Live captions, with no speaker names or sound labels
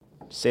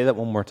Say that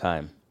one more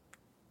time.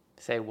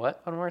 Say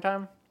what one more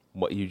time?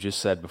 What you just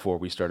said before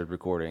we started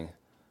recording.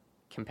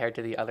 Compared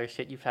to the other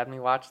shit you've had me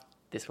watch,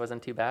 this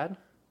wasn't too bad?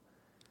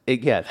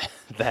 Yeah,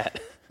 that.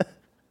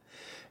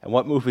 And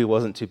what movie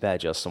wasn't too bad,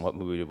 Justin? What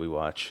movie did we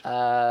watch?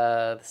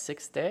 The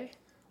Sixth Day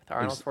with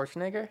Arnold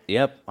Schwarzenegger?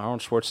 Yep,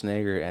 Arnold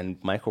Schwarzenegger and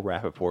Michael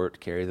Rappaport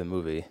carry the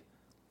movie.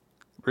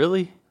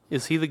 Really?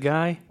 Is he the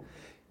guy?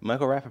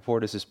 Michael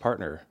Rappaport is his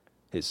partner.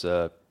 His,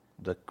 the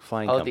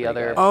flying company the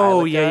other... guy. Oh,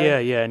 pilot guy?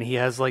 yeah. And he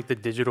has like the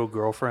digital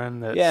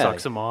girlfriend that Yeah.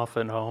 sucks him off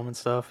at home and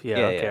stuff. Yeah,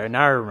 Yeah, okay. yeah.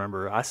 Now I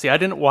remember. I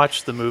didn't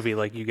watch the movie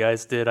like you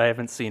guys did. I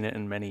haven't seen it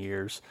in many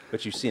years.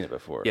 But you've seen it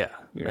before. Yeah,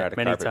 You're not a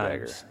many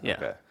carpetbagger. times, yeah.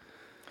 Okay.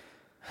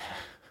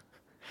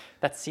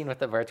 That scene with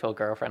the virtual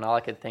girlfriend, all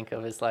I could think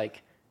of is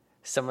like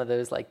some of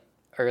those like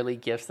early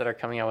gifts that are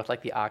coming out with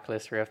like the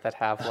Oculus Rift that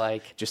have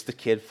like... Just the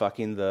kid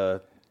fucking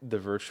the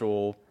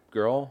virtual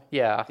girl?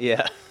 Yeah.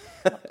 Yeah.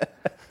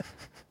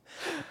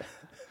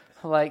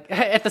 Like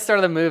at the start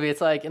of the movie,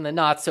 it's like in the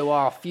not so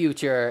off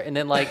future, and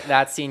then like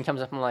that scene comes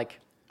up, and I'm like,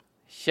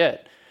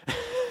 shit.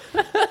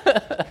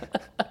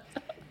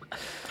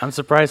 I'm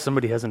surprised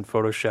somebody hasn't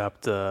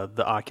photoshopped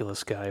the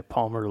Oculus guy,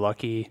 Palmer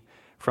Luckey,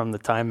 from the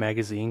Time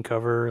magazine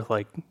cover,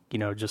 like, you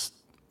know, just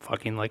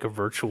fucking like a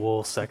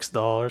virtual sex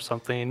doll or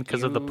something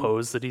because of the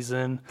pose that he's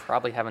in.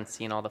 Probably haven't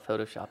seen all the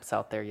photoshops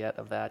out there yet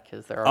of that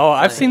because there are. Oh,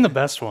 I've plenty. seen the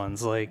best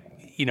ones, like,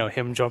 you know,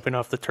 him jumping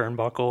off the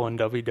turnbuckle in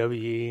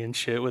WWE and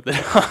shit with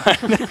it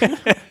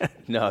on.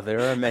 No, there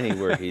are many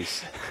where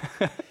he's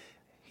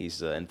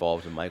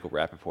involved in Michael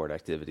Rappaport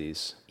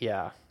activities.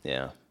 Yeah.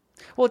 Yeah.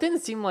 Well, it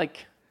didn't seem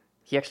like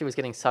he actually was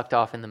getting sucked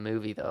off in the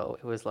movie though.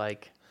 It was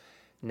like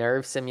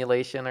nerve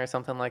simulation or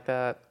something like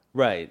that.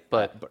 Right.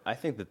 But I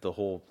think that the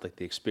whole, like,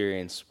 the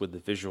experience with the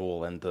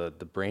visual and the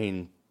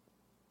brain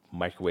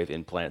microwave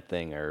implant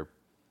thing are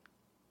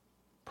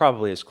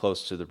probably as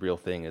close to the real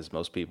thing as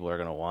most people are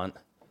going to want,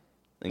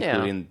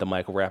 including the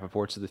Michael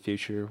Rappaports of the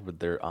future with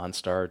their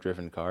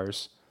OnStar-driven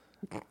cars.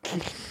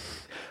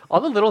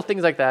 all the little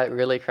things like that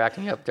really cracked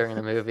me up during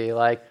the movie.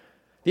 Like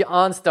the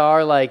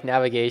OnStar like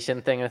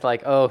navigation thing. It's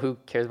like, oh, who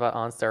cares about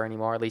OnStar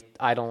anymore? At least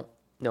I don't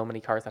know many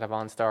cars that have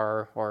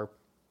OnStar or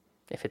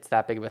if it's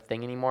that big of a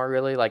thing anymore,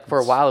 really. Like for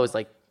a while it was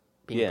like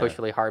being pushed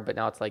really hard, but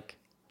now it's like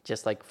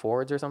just like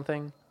Fords or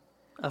something.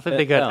 I think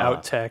they got No.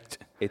 out-teched.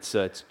 It's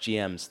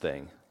GM's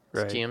thing.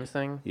 Right. It's GM's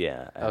thing.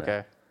 Yeah.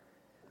 Okay.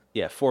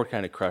 Yeah, Ford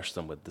kind of crushed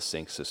them with the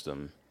sync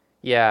system.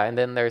 Yeah, and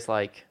then there was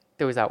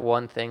that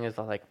one thing is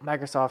like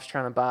Microsoft's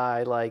trying to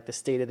buy like the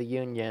State of the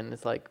Union.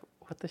 It's like,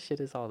 what the shit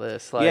is all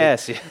this? Like,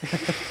 Yes.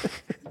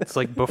 It's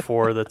like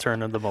before the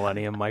turn of the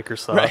millennium,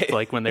 Microsoft, Right.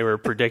 like when they were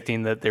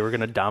predicting that they were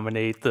going to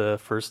dominate the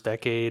first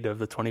decade of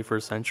the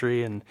 21st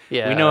century, and we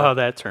Yeah. know how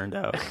that turned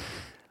out.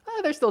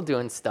 they're still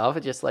doing stuff.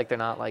 It's just like they're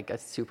not like a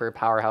super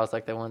powerhouse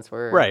like they once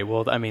were. Right.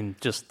 Well, I mean,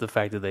 just the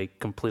fact that they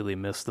completely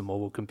missed the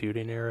mobile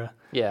computing era.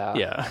 Yeah.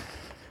 Yeah.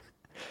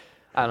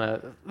 I don't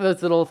know.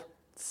 Those little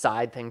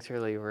side things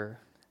really were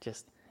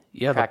just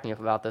Yeah. cracking me up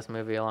about this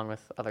movie along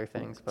with other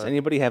things. Does But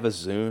anybody have a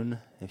Zune?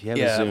 If you have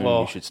Yeah, a Zune,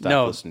 well, you should stop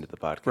no, listening to the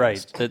podcast.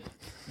 Right.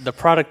 The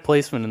product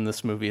placement in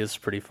this movie is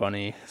pretty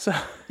funny. So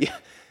Yeah.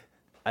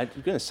 I'm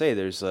going to say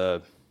there's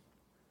just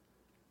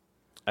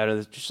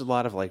a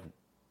lot of, like,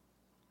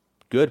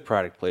 good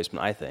product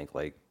placement, I think.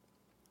 Like,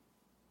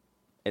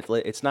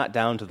 it's not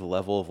down to the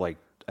level of, like,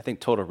 I think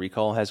Total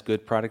Recall has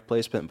good product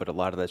placement, but a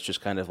lot of that's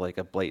just kind of like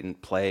a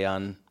blatant play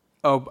on...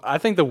 Oh, I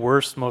think the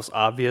worst, most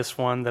obvious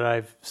one that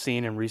I've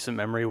seen in recent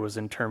memory was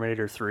in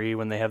Terminator 3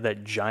 when they have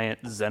that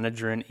giant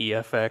Zenadrin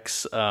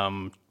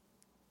EFX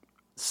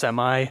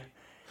semi,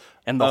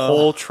 and the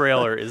whole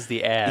trailer is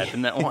the ad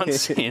in that one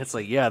scene. It's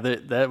like, yeah,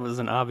 that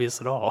wasn't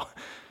obvious at all.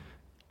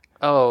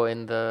 oh,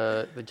 in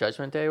the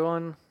Judgment Day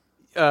one.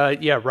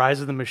 Yeah,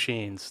 Rise of the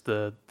Machines,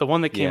 the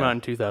one that came Yeah. out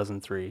in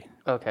 2003,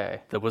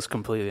 Okay, that was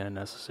completely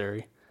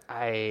unnecessary.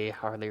 I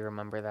hardly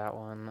remember that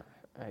one.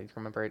 I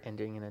remember it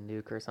ending in a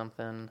nuke or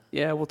something.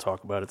 Yeah, we'll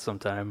talk about it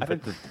sometime. I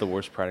think the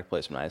worst product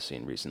placement I've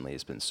seen recently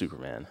has been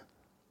Superman.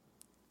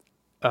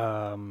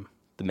 The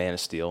The Man of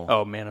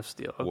Steel. Man of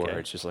Steel. Okay. Where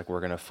it's just like, we're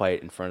going to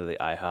fight in front of the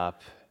IHOP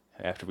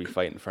after we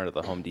fight in front of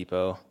the Home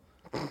Depot.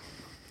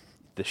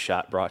 The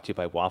shot brought to you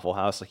by Waffle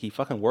House. Like, he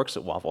fucking works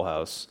at Waffle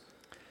House.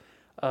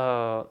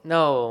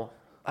 No,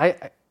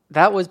 I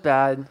that was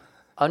bad.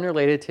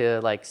 Unrelated to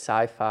like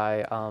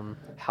sci-fi,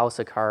 House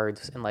of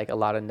Cards and like a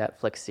lot of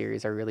Netflix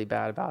series are really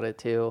bad about it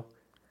too.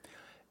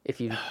 If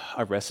you,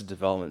 Arrested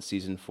Development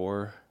Season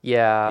 4.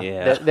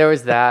 yeah. There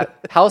was that.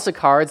 House of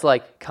Cards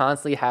like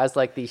constantly has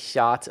like these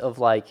shots of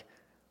like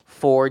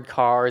Ford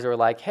cars or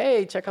like,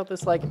 hey, check out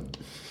this like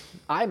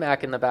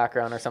iMac in the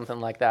background or something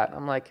like that.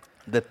 I'm like,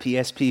 The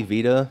PSP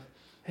Vita.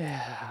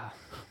 Yeah.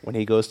 When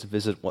he goes to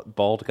visit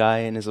bald guy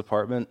in his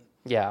apartment.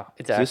 yeah,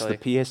 Is exactly.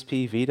 this the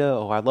PSP Vita?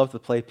 Oh, I'd love to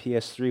play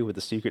PS3 with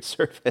the Secret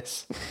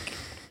Service.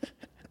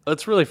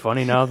 It's really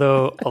funny now,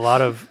 though. A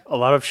lot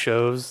of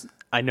shows,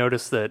 I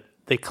noticed that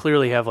they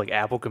clearly have like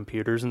Apple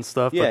computers and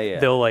stuff. Yeah, but yeah.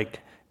 they'll like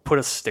put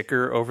a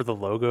sticker over the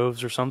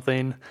logos or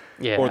something.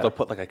 Yeah. Or they'll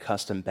put like a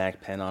custom back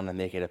pen on and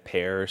make it a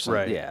pair or something.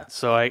 Right. Yeah.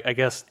 So I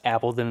guess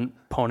Apple didn't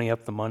pony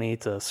up the money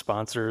to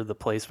sponsor the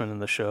placement in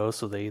the show,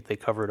 so they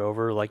cover it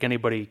over. Like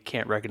anybody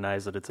can't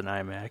recognize that it's an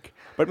iMac.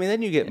 But I mean,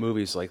 then you get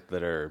movies like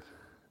that are,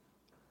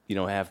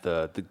 have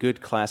the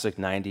good classic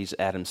 90s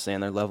Adam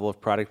Sandler level of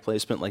product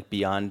placement, like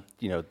beyond,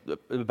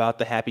 about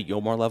the Happy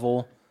Gilmore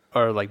level.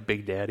 Or like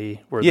Big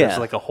Daddy, where Yeah. there's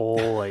like a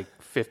whole like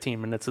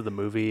 15 minutes of the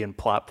movie and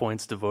plot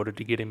points devoted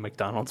to getting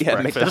McDonald's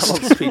Yeah, breakfast.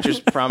 McDonald's features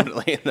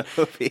prominently in the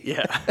movie.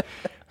 Yeah.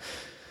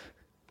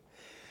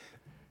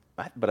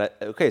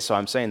 Okay, so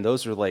I'm saying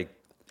those are like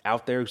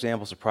out there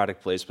examples of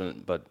product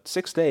placement, but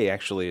 6 Day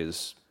actually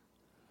is.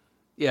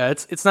 Yeah,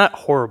 it's not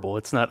horrible.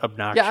 It's not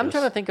obnoxious. Yeah, I'm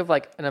trying to think of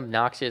like an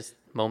obnoxious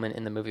moment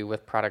in the movie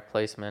with product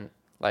placement.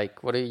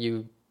 Like, what are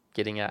you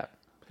getting at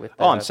with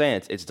that? Oh, I'm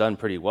saying it's done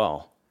pretty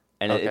well.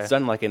 And Okay. it's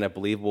done like in a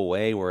believable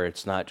way where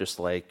it's not just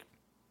like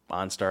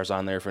OnStar's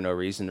on there for no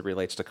reason. It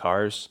relates to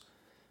cars.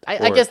 I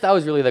or- guess that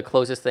was really the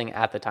closest thing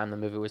at the time the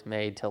movie was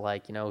made to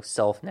like,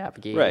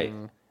 self-navigating.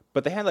 Right.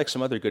 But they had like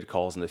some other good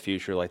calls in the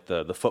future, like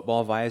the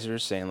football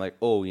visors saying like,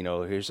 oh,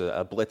 here's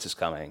a blitz is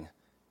coming,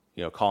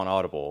 call an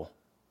audible.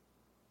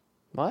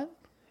 What?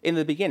 In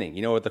the beginning,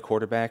 where the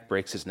quarterback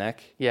breaks his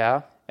neck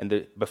Yeah.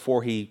 and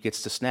before he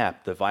gets to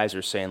snap, the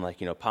visor's saying like,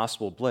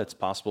 possible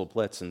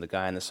blitz. And the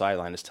guy on the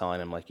sideline is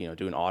telling him like,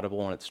 do an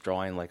audible and it's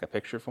drawing like a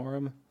picture for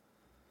him.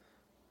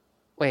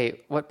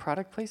 Wait, what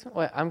product placement?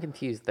 What? I'm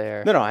confused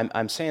there. No,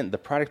 I'm saying the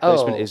product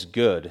placement Oh. is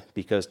good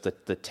because the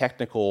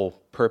technical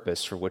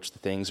purpose for which the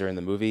things are in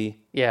the movie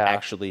Yeah.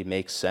 actually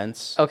makes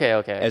sense. Okay.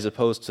 As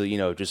opposed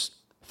to, just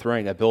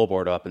throwing a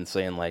billboard up and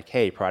saying like,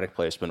 hey, product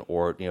placement,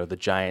 or, the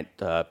giant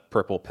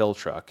purple pill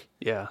truck.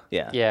 Yeah.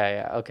 Yeah.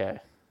 Yeah. Okay.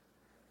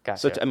 Gotcha.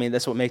 So,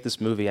 that's what makes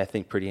this movie, I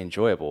think, pretty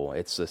enjoyable.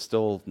 It's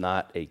still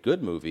not a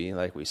good movie,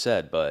 like we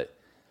said, but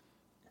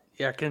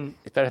Yeah,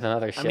 it's better than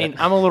other shit. I mean,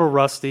 I'm a little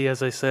rusty,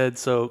 as I said,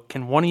 so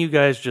can one of you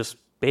guys just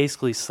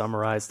basically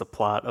summarize the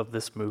plot of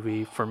this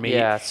movie for me?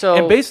 Yeah,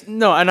 so-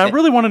 and I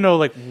really want to know,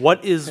 like, why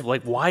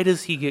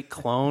does he get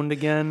cloned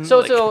again?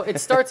 So it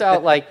starts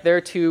out like there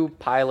are two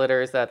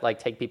piloters that like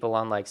take people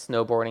on like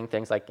snowboarding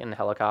things like in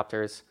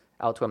helicopters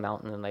out to a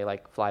mountain and they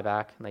like fly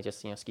back and they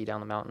just ski down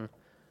the mountain.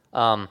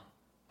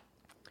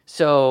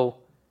 So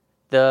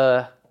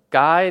the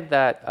guy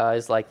that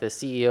is like the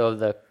CEO of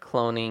the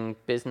cloning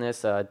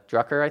business,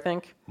 Drucker, I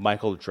think.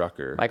 Michael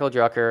Drucker. Michael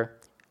Drucker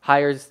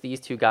hires these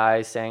two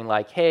guys saying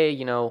like, hey,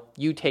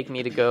 you take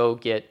me to go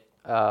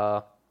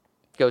go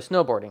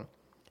snowboarding.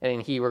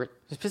 And he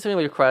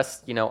specifically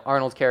requests,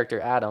 Arnold's character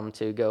Adam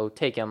to go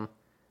take him.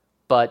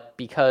 But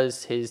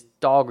because his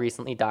dog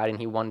recently died and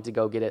he wanted to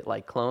go get it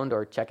like cloned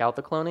or check out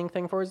the cloning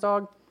thing for his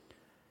dog,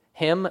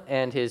 him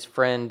and his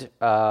friend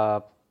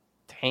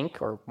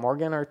Hank or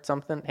Morgan or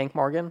something, Hank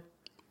Morgan,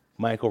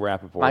 Michael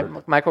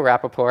Rappaport. Michael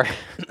Rappaport,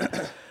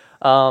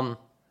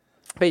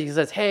 basically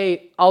says,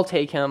 hey, I'll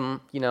take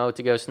him, to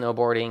go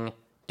snowboarding.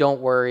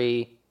 Don't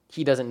worry.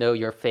 He doesn't know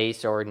your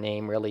face or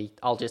name, really.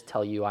 I'll just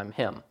tell you I'm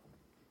him.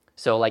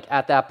 So, like,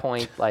 at that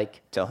point,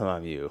 like... Tell him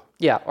I'm you.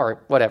 Yeah,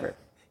 or whatever.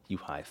 You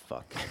high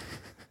fuck.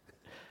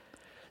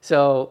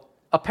 So,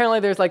 apparently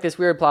there's, like, this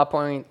weird plot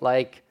point,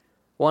 like...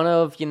 One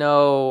of,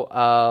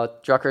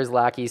 Drucker's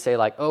lackeys say,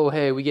 like, oh,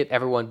 hey, we get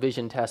everyone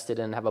vision tested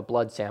and have a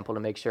blood sample to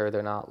make sure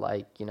they're not,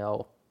 like,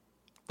 retarded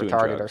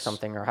or drugs.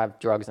 something or have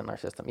drugs in their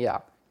system. Yeah.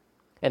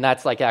 And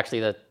that's, like,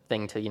 actually the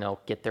thing to,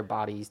 get their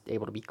bodies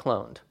able to be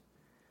cloned.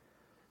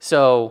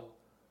 So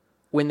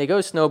when they go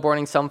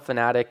snowboarding, some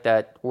fanatic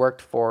that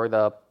worked for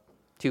the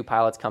two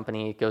pilots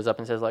company goes up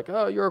and says, like,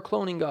 oh, you're a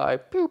cloning guy.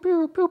 Pew,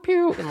 pew, pew,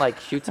 pew. And, like,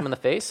 shoots him in the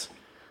face.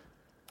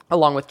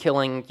 Along with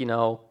killing,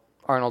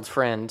 Arnold's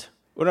friend.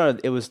 Well, no,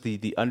 it was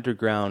the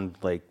underground,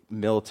 like,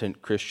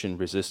 militant Christian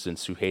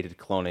resistance who hated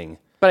cloning.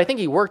 But I think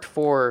he worked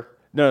for...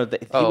 No, he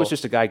was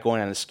just a guy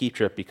going on a ski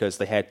trip because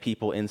they had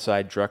people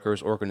inside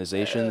Drucker's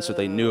organization, so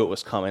they knew it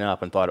was coming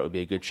up and thought it would be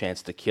a good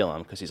chance to kill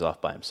him because he's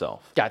off by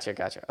himself.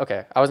 Gotcha.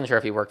 Okay. I wasn't sure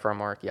if he worked for him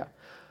or... Yeah.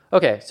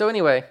 Okay, so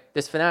anyway,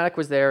 this fanatic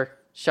was there,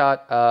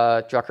 shot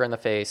Drucker in the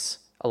face,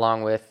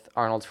 along with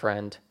Arnold's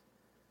friend.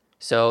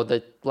 So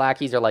the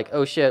lackeys are like,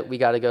 oh, shit, we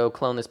got to go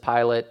clone this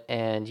pilot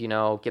and,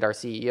 get our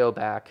CEO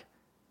back.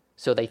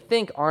 So they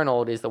think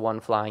Arnold is the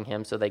one flying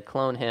him, so they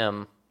clone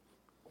him.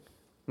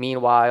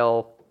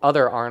 Meanwhile,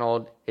 other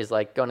Arnold is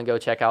like going to go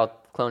check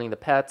out cloning the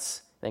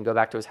pets, then go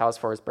back to his house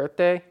for his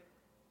birthday.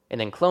 And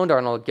then cloned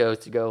Arnold goes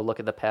to go look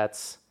at the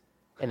pets,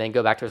 and then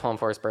go back to his home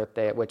for his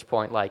birthday, at which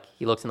point, like,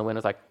 he looks in the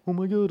window, like, oh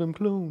my god, I'm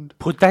cloned.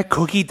 Put that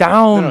cookie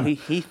down. No,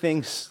 he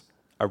thinks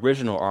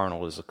original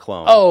Arnold is a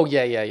clone. Oh,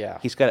 yeah.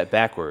 He's got it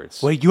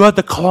backwards. Wait, you are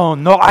the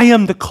clone. No, I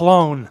am the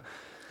clone.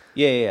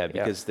 Yeah,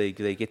 because they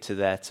get to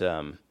that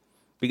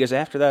Because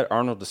after that,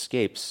 Arnold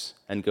escapes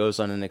and goes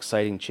on an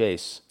exciting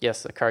chase.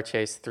 Yes, a car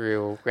chase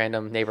through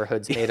random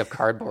neighborhoods made of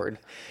cardboard.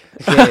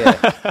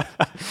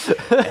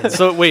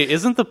 So wait,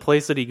 isn't the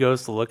place that he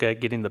goes to look at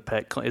getting the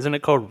pet? Isn't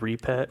it called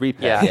Repet?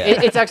 Repet. Yeah,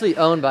 it's actually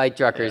owned by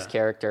Drucker's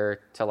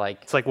character to like.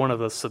 It's like one of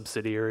the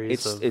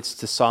subsidiaries. It's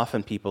to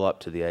soften people up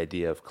to the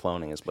idea of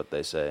cloning, is what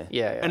they say.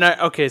 Yeah. And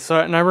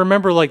I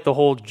remember like the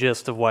whole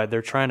gist of why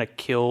they're trying to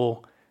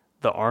kill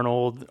the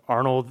Arnold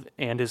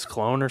and his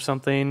clone or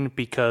something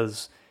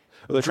because.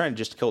 Well, they're trying to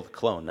just kill the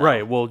clone now.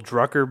 Right. Well,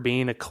 Drucker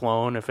being a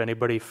clone, if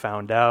anybody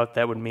found out,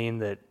 that would mean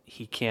that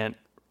he can't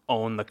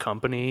own the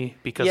company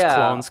because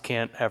clones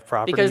can't have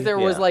property. Because there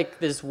was like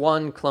this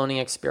one cloning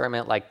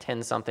experiment like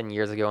 10 something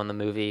years ago in the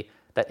movie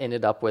that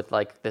ended up with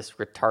like this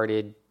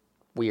retarded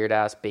weird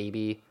ass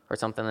baby or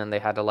something, and they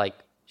had to like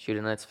shoot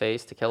it in its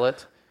face to kill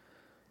it.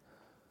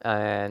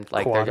 And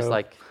like they're just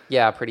like,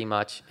 yeah, pretty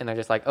much. And they're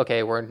just like,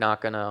 okay, we're not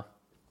gonna.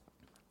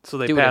 So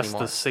they passed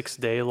the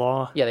 6-day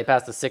law? Yeah, they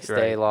passed the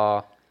 6-day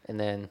law. And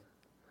then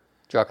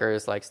Drucker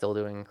is like still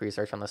doing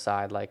research on the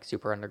side, like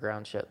super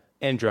underground shit.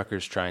 And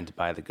Drucker's trying to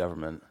buy the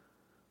government.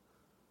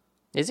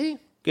 Is he?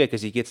 Yeah,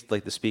 because he gets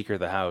like the Speaker of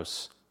the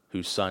House,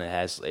 whose son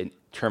has a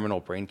terminal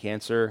brain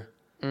cancer,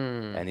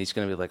 and he's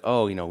going to be like,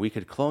 "Oh, we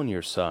could clone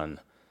your son."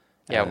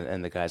 Yeah.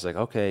 And the guy's like,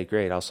 "Okay,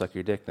 great, I'll suck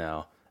your dick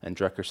now." And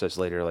Drucker says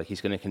later, like,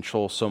 he's going to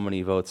control so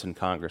many votes in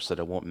Congress that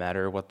it won't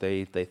matter what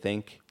they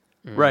think.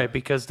 Right,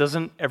 because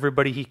doesn't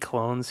everybody he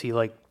clones, he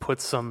like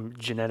puts some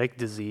genetic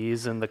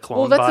disease in the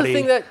clone that's body? the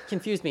thing that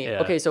confused me. Yeah.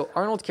 Okay, so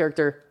Arnold's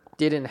character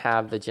didn't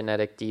have the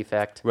genetic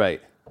defect,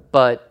 Right.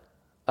 but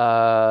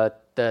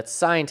the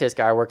scientist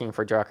guy working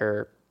for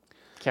Drucker,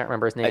 can't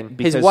remember his name.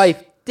 Because- his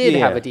wife did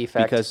have a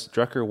defect. Because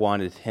Drucker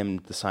wanted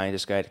him, the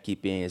scientist guy, to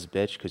keep being his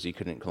bitch because he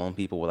couldn't clone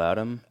people without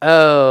him.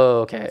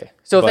 Oh, okay.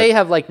 So if But- they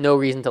have like no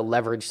reason to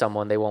leverage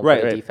someone, they won't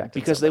put a defect.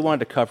 Because they wanted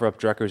to cover up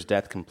Drucker's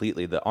death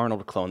completely. The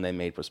Arnold clone they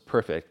made was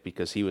perfect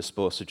because he was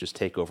supposed to just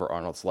take over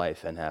Arnold's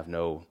life and have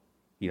no,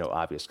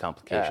 obvious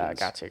complications.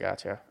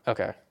 Gotcha.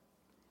 Okay.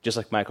 Just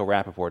like Michael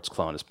Rappaport's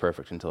clone is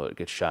perfect until it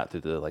gets shot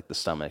through the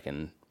stomach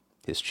and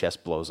his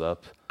chest blows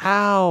up.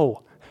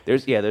 Ow!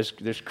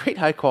 There's great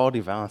high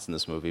quality violence in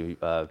this movie.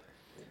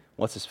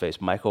 What's his face?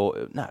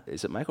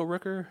 Is it Michael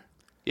Rooker?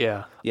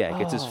 Yeah. Yeah,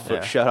 gets his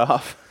foot shut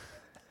off.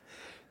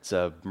 It's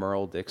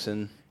Merle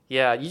Dixon.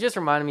 Yeah, you just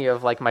reminded me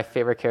of like my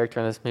favorite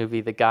character in this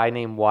movie, the guy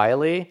named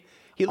Wiley.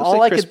 He looks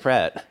like Chris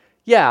Pratt.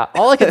 Yeah,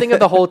 all I could think of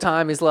the whole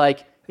time is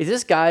like, is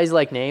this guy's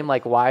like name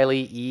like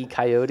Wiley E.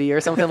 Coyote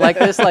or something like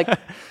this? Like,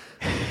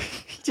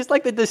 just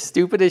like the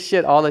stupidest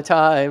shit all the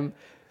time.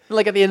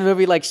 Like at the end of the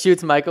movie, like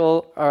shoots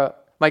Michael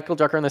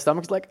Drucker in the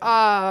stomach. He's like,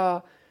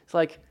 ah. It's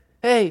like,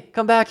 hey,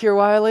 come back here,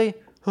 Wiley.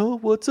 Huh?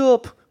 What's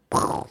up?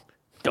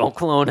 Don't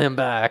clone him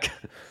back.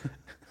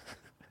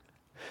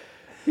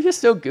 He's just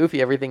so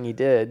goofy. Everything he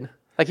did,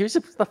 like he was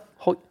just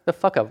the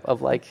fuck up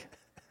of like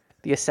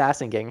the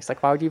assassin gang. It's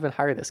like, why would you even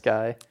hire this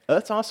guy?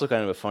 That's also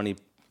kind of a funny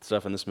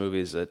stuff in this movie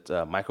is that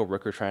Michael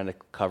Rooker trying to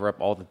cover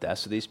up all the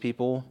deaths of these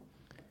people.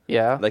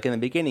 Yeah. Like in the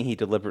beginning, he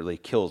deliberately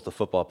kills the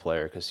football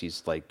player because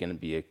he's like going to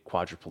be a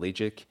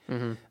quadriplegic.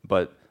 Mm-hmm.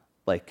 But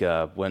like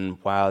when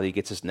Wiley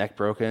gets his neck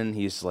broken,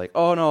 he's like,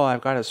 "Oh no,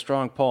 I've got a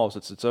strong pulse.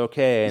 It's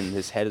okay." And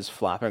his head is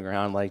flopping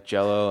around like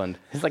Jello, and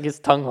it's like his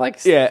tongue like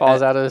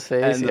falls out of his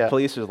face. And the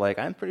police are like,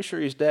 "I'm pretty sure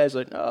he's dead." He's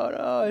like,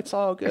 "No, it's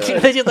all good."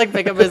 They just like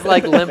pick up his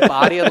like limp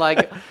body and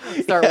like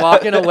start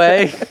walking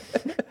away.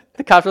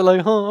 The cops are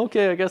like, "Oh,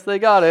 okay, I guess they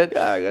got it."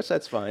 Yeah, I guess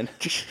that's fine.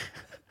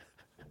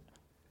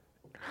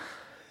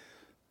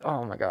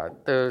 Oh my god,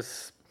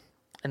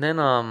 and then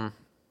what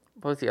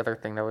was the other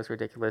thing that was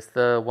ridiculous?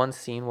 The one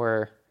scene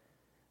where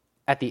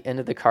at the end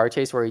of the car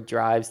chase where he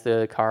drives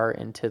the car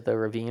into the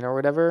ravine or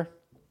whatever.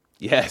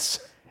 Yes.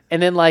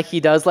 And then like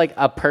he does like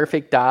a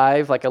perfect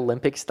dive, like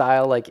Olympic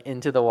style, like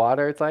into the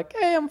water. It's like,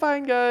 hey, I'm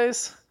fine,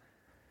 guys.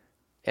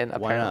 And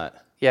why not?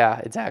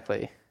 Yeah,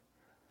 exactly.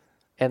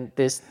 And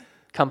this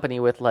company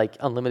with like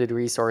unlimited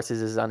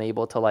resources is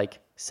unable to like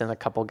send a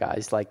couple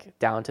guys like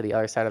down to the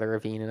other side of the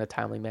ravine in a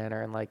timely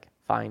manner and like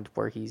find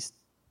where he's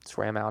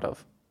swam out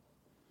of.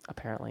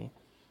 Apparently,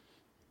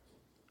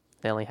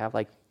 they only have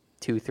like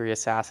 2-3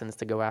 assassins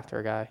to go after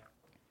a guy.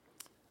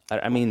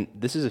 I mean,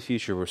 this is a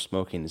future where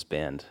smoking is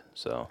banned,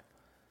 so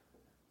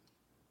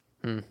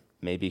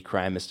maybe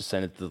crime has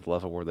descended to the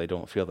level where they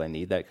don't feel they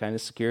need that kind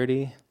of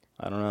security.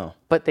 I don't know.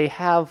 But they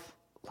have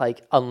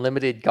like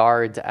unlimited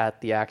guards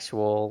at the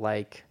actual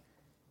like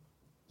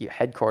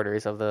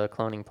headquarters of the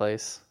cloning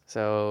place.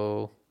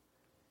 So,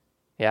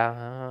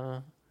 yeah.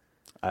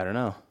 I don't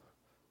know.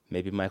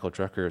 Maybe Michael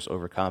Drucker is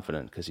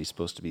overconfident because he's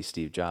supposed to be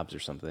Steve Jobs or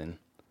something.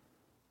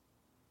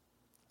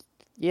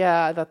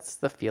 Yeah, that's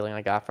the feeling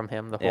I got from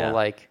him. The whole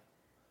like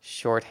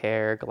short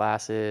hair,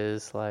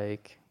 glasses,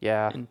 like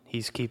And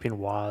he's keeping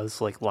Woz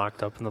like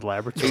locked up in the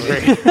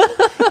laboratory.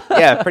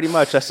 Yeah, pretty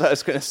much. That's what I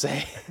was gonna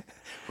say.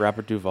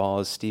 Robert Duvall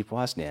is Steve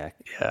Wozniak.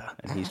 Yeah,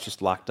 and he's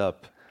just locked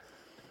up.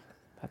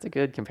 That's a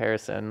good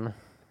comparison.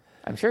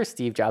 I'm sure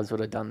Steve Jobs would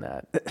have done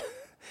that.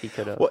 he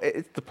could have. Well,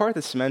 the part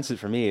that cements it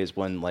for me is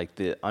when like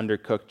the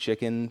undercooked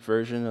chicken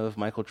version of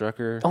Michael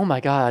Drucker Oh my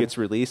god! gets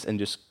released and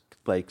just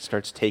like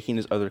starts taking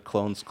his other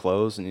clones'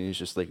 clothes, and he's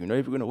just like, "You're not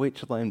even gonna wait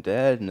till I'm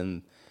dead." And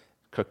then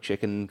cooked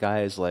chicken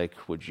guy is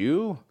like, "Would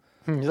you?"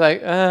 He's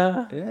like,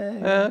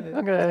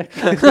 okay.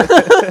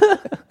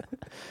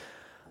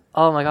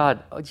 Oh my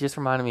god! It just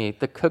reminded me.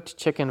 The cooked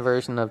chicken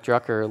version of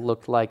Drucker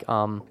looked like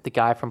the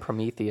guy from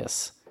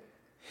Prometheus.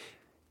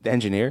 The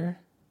engineer?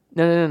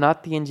 No,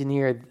 not the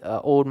engineer.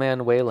 Old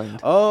man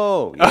Wayland.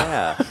 Oh,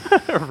 yeah.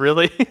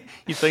 Really?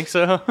 You think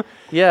so?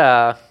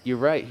 Yeah, You're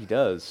right, he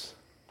does.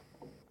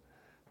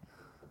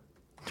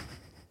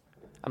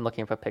 I'm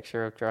looking up a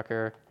picture of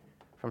Drucker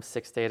from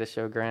 6th Day to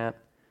show Grant.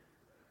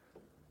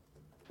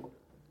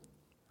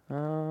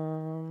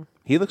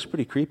 He looks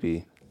pretty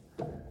creepy.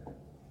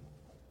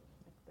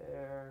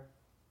 There,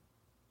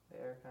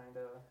 kind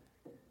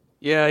of.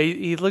 Yeah,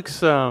 he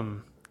looks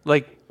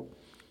like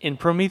in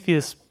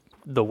Prometheus,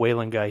 the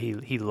Wayland guy.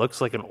 He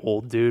looks like an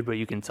old dude, but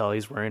you can tell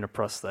he's wearing a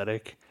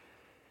prosthetic.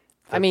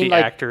 I mean, the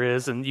like, actor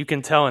is, and you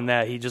can tell in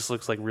that he just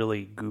looks like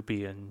really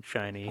goopy and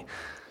shiny.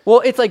 well,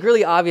 it's like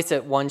really obvious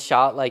at one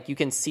shot. Like you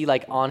can see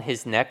like on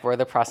his neck where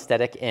the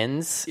prosthetic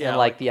ends Yeah, and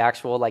like the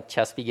actual like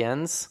chest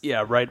begins.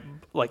 Yeah, right,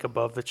 like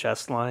above the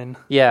chest line.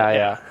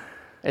 Yeah.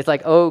 It's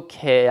like,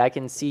 okay, I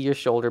can see your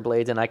shoulder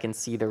blades and I can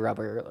see the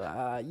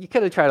rubber. You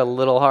could have tried a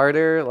little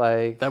harder.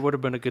 Like, That would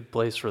have been a good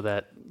place for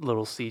that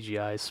little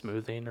CGI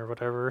smoothing or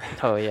whatever.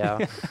 oh,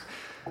 yeah.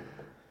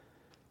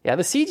 Yeah,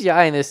 the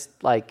CGI in this,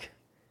 like,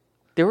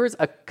 there was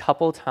a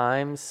couple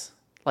times,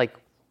 like,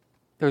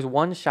 there was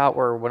one shot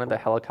where one of the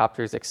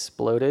helicopters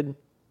exploded.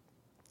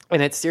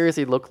 And it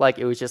seriously looked like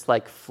it was just,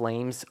 like,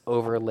 flames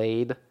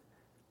overlaid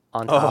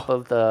on top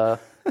of the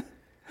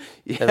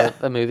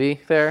movie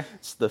there.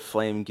 It's the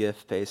flame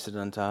gif pasted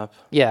on top.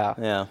 Yeah.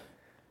 Yeah.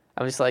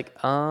 I'm just like,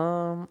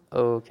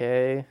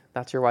 okay.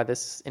 Not sure why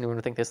anyone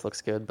would think this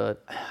looks good,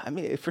 but I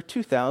mean, for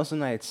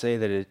 2000, I'd say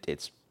that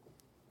it's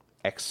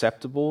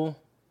acceptable,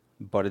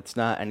 but it's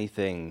not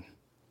anything.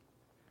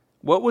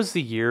 What was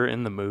the year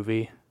in the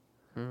movie?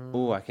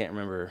 Oh, I can't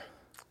remember.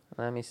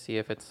 let me see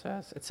if it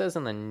says. It says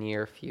in the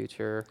near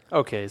future.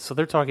 Okay, so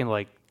they're talking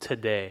like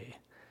today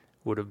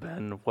would have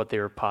been what they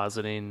were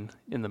positing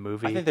in the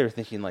movie. I think they were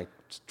thinking like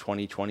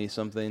 2020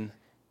 something.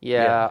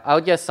 Yeah, I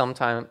would guess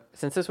sometime,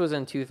 since this was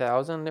in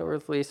 2000 it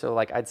was released, so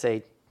like I'd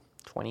say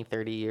 20,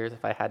 30 years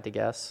if I had to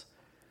guess.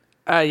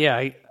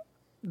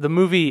 The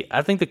movie,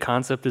 I think the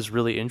concept is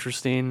really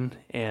interesting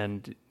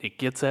and it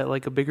gets at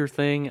like a bigger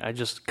thing. I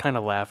just kind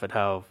of laugh at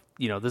how,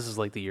 this is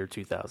like the year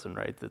 2000,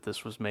 right? That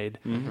this was made.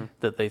 Mm-hmm.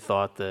 That they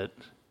thought that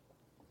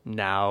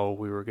now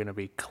we were going to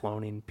be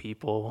cloning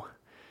people.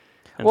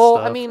 Well,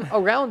 stuff. I mean,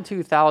 around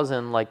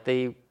 2000, like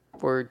they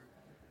were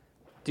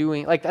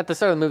doing, like at the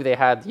start of the movie, they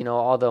had,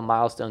 all the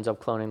milestones of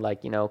cloning,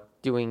 like,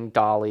 doing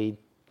Dolly,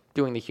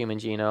 doing the human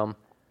genome.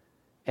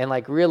 And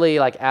like really,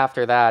 like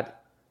after that,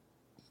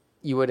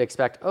 you would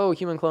expect,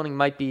 human cloning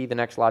might be the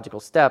next logical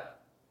step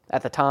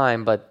at the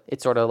time, but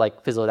it sort of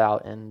like fizzled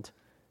out and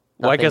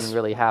nothing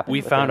really happened.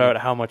 We found out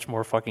how much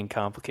more fucking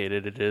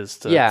complicated it is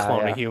to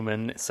clone a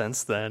human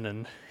since then.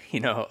 And,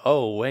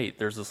 wait,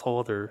 there's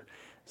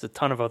a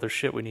ton of other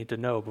shit we need to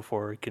know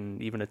before we can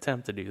even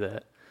attempt to do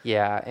that.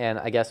 Yeah, and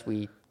I guess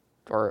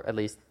or at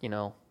least,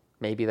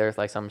 maybe there's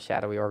like some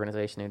shadowy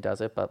organization who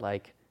does it, but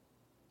like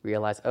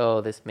realize,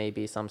 this may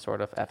be some sort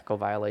of ethical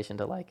violation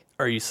to like.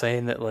 Are you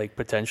saying that like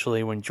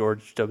potentially when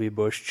George W.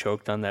 Bush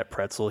choked on that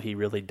pretzel, he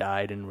really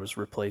died and was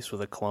replaced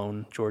with a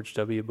clone George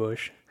W.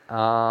 Bush?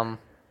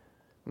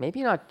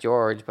 Maybe not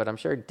George, but I'm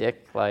sure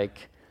Dick,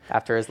 like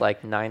after his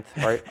like 9th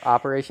heart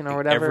operation or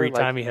whatever. Every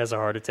time he has a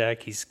heart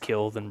attack, he's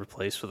killed and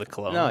replaced with a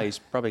clone. No, he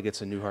probably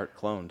gets a new heart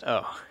cloned.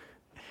 Oh.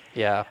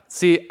 Yeah.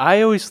 See,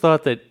 I always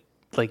thought that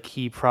like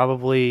he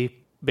probably,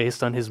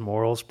 based on his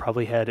morals,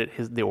 probably had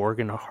the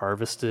organ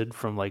harvested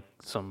from like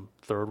some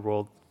third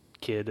world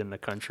kid in the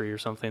country or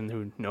something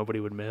who nobody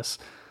would miss.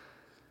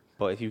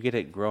 But if you get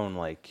it grown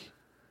like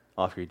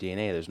off your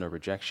DNA, there's no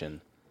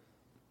rejection.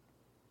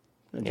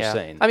 I'm just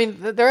saying. I mean,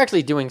 they're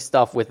actually doing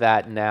stuff with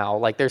that now.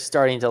 Like they're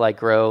starting to like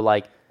grow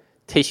like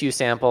tissue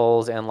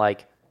samples and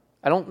like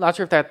not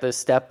sure if that's the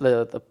step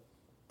the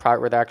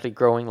part where they're actually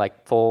growing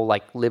like full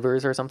like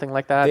livers or something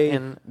like that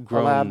in a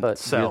lab, but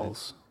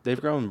cells.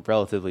 They've grown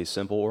relatively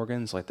simple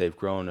organs, like they've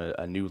grown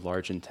a new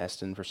large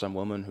intestine for some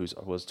woman who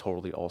was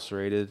totally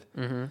ulcerated,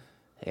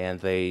 and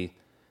they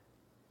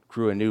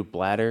grew a new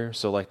bladder.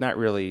 So like not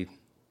really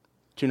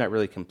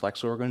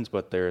complex organs,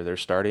 but they're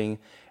starting.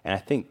 And I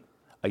think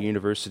a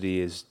university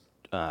is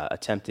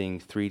attempting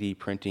 3D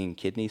printing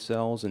kidney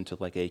cells into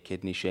like a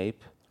kidney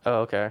shape.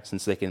 Oh, okay.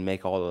 Since they can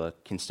make all the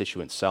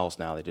constituent cells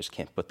now, they just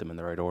can't put them in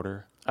the right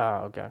order.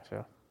 Oh,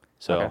 gotcha.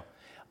 So Okay.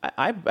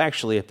 I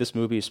actually, if this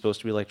movie is supposed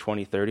to be like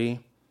 2030,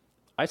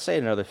 I'd say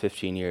in another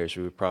 15 years,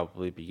 we would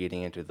probably be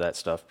getting into that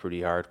stuff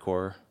pretty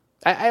hardcore.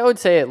 I would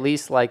say at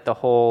least like the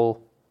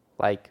whole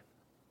like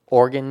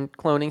organ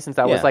cloning, since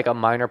that was Yeah. like a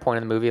minor point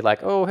in the movie, like,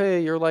 oh,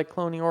 hey, you're like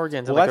cloning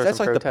organs. And, Well, there was that's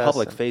some like the protests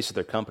public and- face of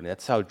their company.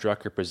 That's how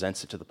Drucker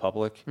presents it to the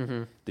public.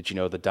 Mm-hmm. That, you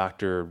know, the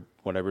doctor,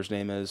 whatever his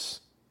name is,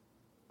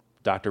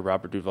 Dr.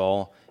 Robert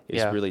Duvall, is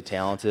Yeah. really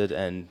talented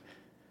and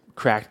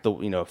cracked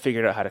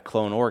figured out how to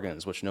clone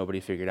organs, which nobody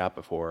figured out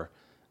before.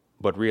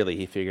 But really,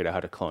 he figured out how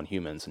to clone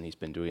humans, and he's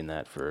been doing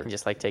that for...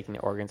 just like taking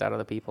the organs out of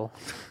the people.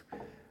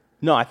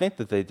 No, I think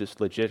that they just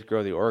legit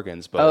grow the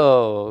organs, but...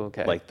 Oh,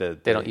 okay. Like they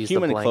the don't use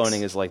human the blanks.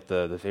 cloning is like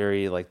the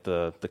very like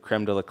the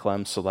creme de la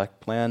creme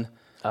select plan.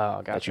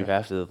 Oh, That you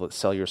gotcha. have to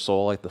sell your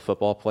soul like the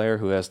football player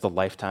who has the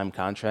lifetime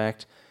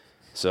contract.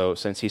 So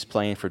since he's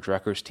playing for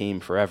Drucker's team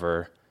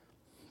forever,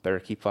 better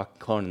keep fucking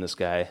cloning this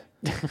guy.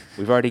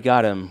 We've already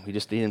got him. We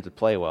just need him to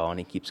play well, and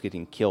he keeps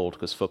getting killed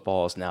because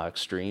football is now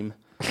extreme.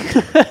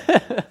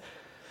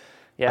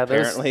 Yeah,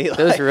 apparently,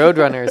 those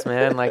Roadrunners,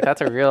 man, like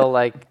that's a real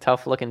like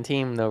tough looking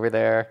team over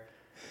there.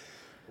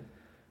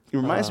 It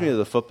reminds me of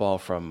the football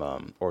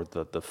from, or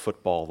the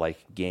football like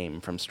game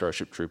from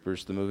Starship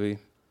Troopers, the movie.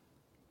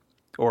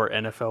 Or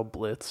NFL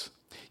Blitz.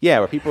 Yeah,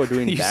 where people are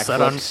doing You set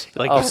on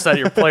backflips. you set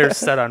your players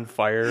set on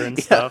fire and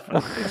stuff,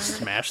 and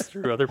smash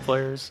through other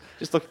players.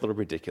 Just looked a little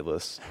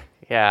ridiculous.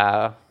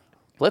 Yeah,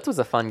 Blitz was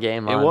a fun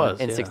game. It On was,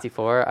 yeah.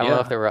 N64. I don't know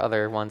Yeah. if there were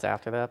other ones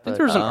after that, I think but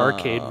there was an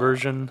arcade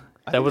version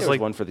I that think was there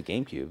like one for the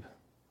GameCube.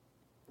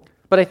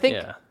 I think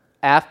yeah.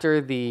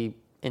 after the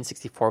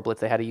N64 Blitz,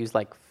 they had to use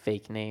like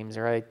fake names,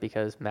 right?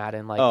 Because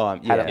Madden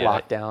had yeah. it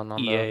locked down on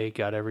EA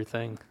got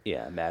everything.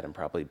 Yeah, Madden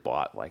probably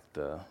bought like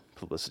the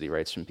publicity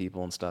rights from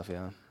people and stuff.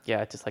 Yeah.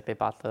 yeah, just like they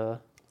bought the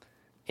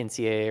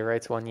NCAA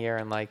rights one year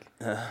and like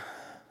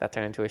that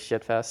turned into a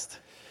shit fest.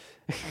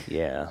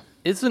 Yeah.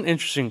 It's an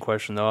interesting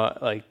question though.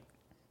 Like,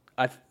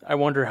 I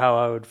wonder how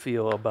I would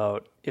feel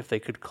about if they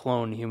could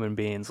clone human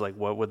beings. Like,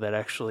 what would that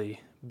actually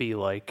be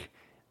like?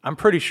 I'm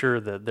pretty sure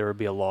that there would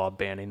be a law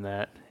banning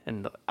that,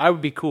 and I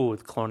would be cool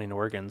with cloning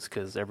organs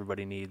because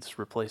everybody needs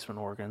replacement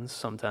organs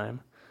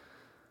sometime.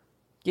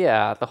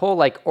 Yeah, the whole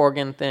like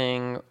organ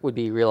thing would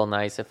be real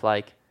nice if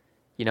like,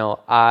 you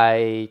know,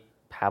 I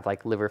have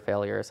like liver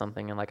failure or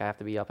something and like I have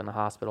to be up in the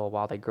hospital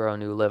while they grow a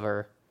new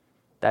liver.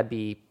 That'd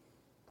be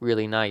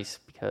really nice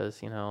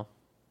because, you know,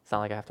 it's not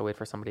like I have to wait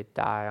for somebody to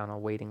die on a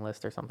waiting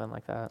list or something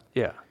like that.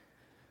 Yeah.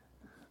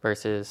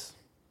 Versus,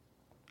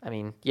 I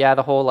mean, yeah,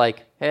 the whole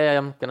like, hey,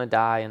 I'm gonna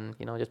die and,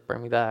 you know, just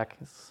bring me back.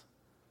 It's,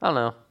 I don't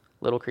know, a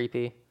little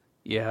creepy.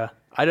 Yeah.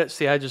 I don't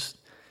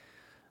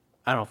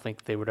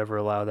think they would ever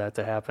allow that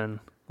to happen,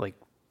 like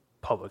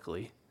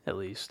publicly, at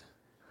least.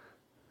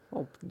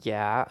 Well,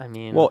 yeah, I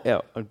mean, Well, yeah,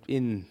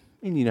 in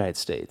the United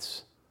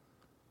States.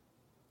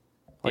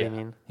 what yeah. do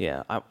you mean?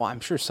 Yeah, I'm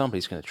sure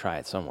somebody's going to try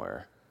it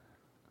somewhere.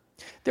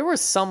 There was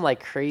some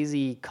like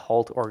crazy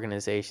cult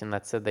organization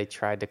that said they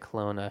tried to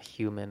clone a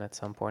human at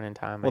some point in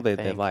time. Well, I they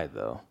think. lied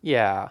though.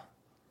 Yeah.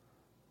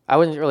 I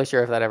wasn't really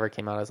sure if that ever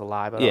came out as a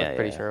lie, but I Yeah, was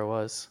pretty yeah. sure it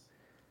was.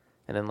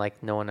 And then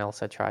like no one else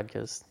had tried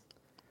because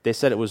They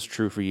said it was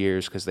true for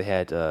years because they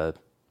had the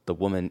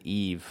woman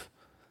Eve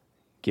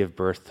give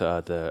birth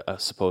to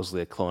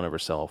supposedly a clone of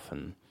herself,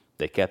 and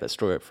they kept that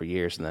story up for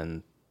years, and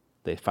then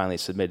they finally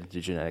submitted to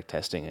genetic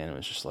testing, and it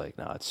was just like,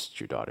 no, it's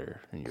your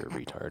daughter, and you're a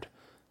retard.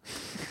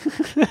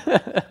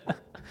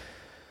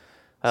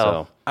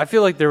 So I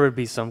feel like there would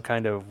be some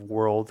kind of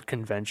world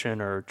convention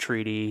or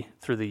treaty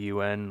through the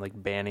UN, like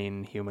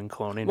banning human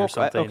cloning or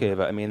something. okay,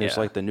 but I mean, there's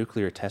Yeah. like the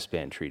nuclear test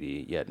ban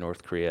treaty. Yet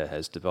North Korea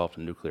has developed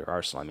a nuclear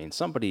arsenal. I mean,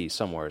 somebody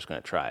somewhere is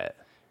going to try it.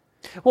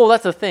 well,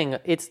 that's the thing.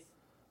 It's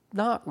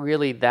not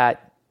really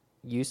that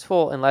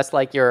useful unless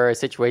like you're a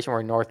situation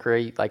where North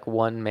Korea, like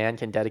one man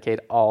can dedicate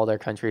all their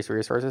country's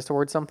resources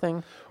towards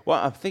something. Well,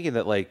 I'm thinking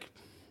that like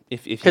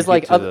if you Because get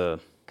like, to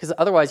because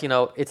otherwise, you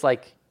know, it's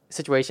like a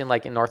situation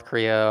like in North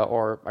Korea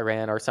or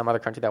Iran or some other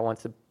country that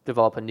wants to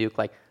develop a nuke.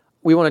 Like,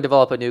 we want to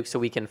develop a nuke so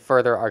we can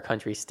further our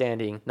country's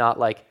standing, not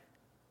like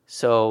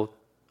so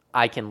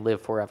I can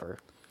live forever.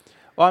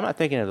 well, I'm not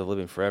thinking of the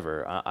living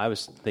forever. I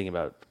was thinking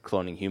about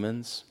cloning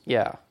humans.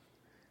 Yeah,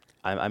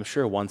 I'm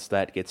sure once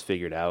that gets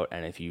figured out,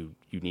 and if you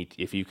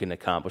can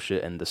accomplish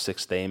it in the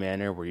 6-day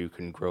manner, where you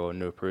can grow a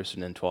new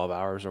person in 12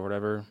 hours or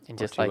whatever, and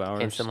or just 2 like hours.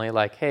 instantly,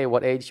 like, hey,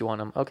 what age do you want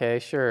them? Okay,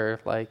 sure.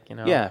 Like, you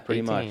know, Yeah,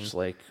 pretty 18. much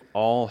like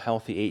all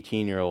healthy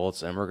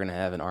 18-year-olds, and we're gonna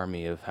have an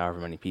army of however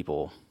many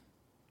people.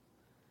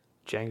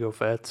 Django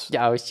Fett's.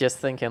 Yeah, I was just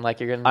thinking like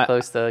you're getting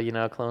close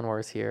to Clone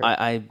Wars here.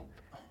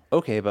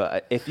 Okay,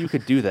 but if you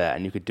could do that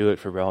and you could do it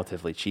for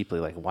relatively cheaply,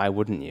 like why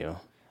wouldn't you?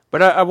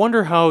 But I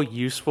wonder how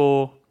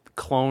useful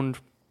cloned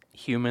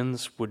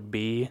humans would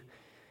be,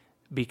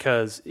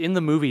 because in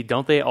the movie,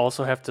 don't they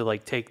also have to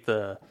like take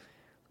the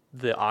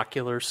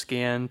ocular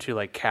scan to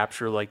like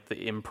capture like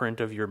the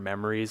imprint of your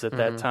memories at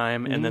that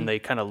time, and then they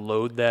kind of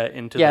load that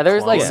into yeah, the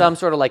there's like clone? some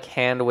sort of like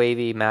hand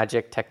wavy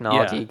magic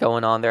technology Yeah.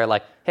 going on there.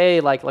 Like, hey,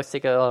 like let's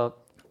take a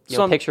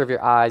Some- picture of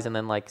your eyes and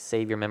then like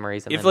save your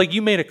memories. And If then, like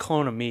you made a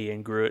clone of me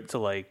and grew it to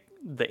like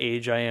the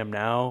age I am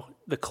now,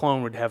 the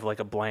clone would have like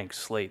a blank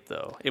slate,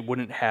 though. It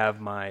wouldn't have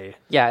my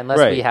Yeah, unless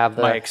Right. we have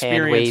the my hand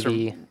experience.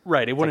 wavy.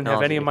 Right. It wouldn't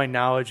have any of technology. my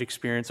knowledge,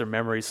 experience, or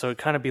memories. So it'd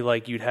kind of be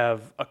like you'd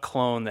have a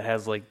clone that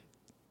has like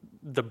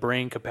the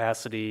brain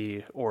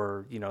capacity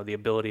or, the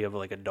ability of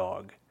like a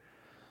dog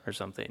or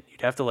something.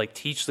 You'd have to like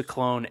teach the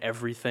clone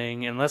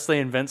everything unless they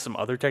invent some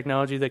other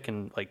technology that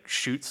can like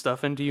shoot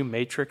stuff into you,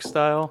 Matrix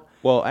style.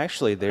 Well,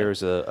 actually,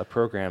 there's a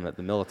program that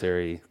the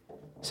military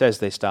says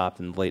they stopped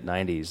in the late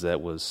 90s that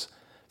was,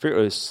 I forget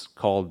what it was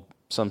called,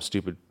 some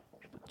stupid,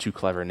 too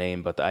clever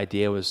name, but the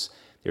idea was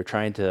they were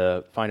trying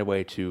to find a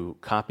way to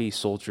copy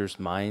soldiers'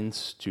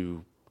 minds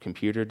to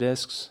computer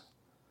disks.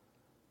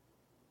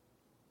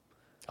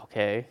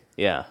 Okay.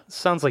 Yeah.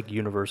 Sounds like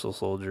Universal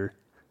Soldier.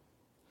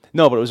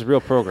 No, but it was a real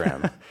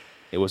program.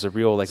 It was a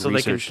real like So they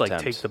research can like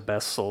attempt. take the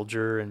best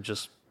soldier and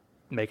just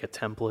make a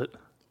template.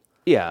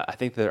 Yeah, I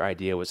think their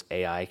idea was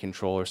AI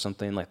control or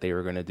something. Like they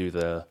were going to do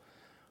the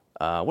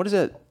what is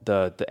it?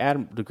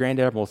 The Grand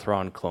Admiral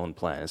Thrawn clone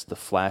plan. It's the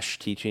flash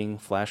teaching,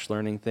 flash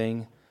learning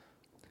thing,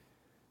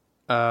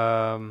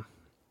 right?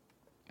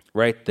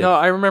 No,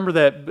 I remember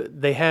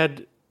that they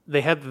had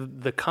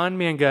the con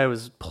man guy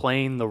was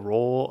playing the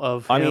role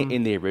of him. I mean,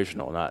 in the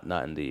original, not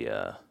in the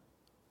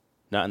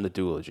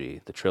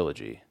duology, the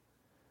trilogy.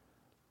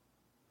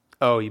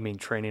 Oh, you mean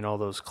training all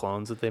those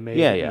clones that they made?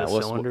 Yeah, in yeah.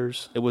 The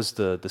cylinders. It was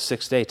the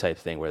 6 day type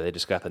thing where they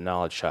just got the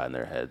knowledge shot in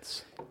their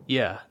heads.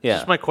 Yeah. Yeah.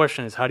 Just my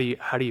question is, how do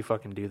you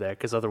fucking do that?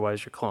 Because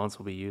otherwise, your clones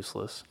will be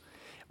useless.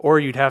 Or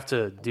you'd have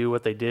to do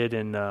what they did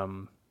in,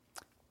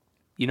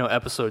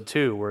 episode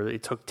 2, where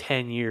it took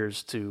 10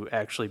 years to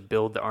actually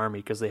build the army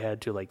because they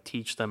had to like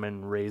teach them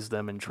and raise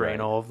them and train Right.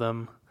 all of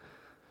them.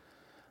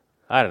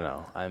 I don't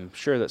know. I'm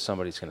sure that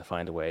somebody's going to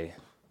find a way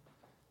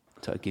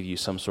to give you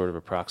some sort of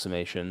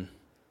approximation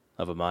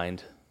of a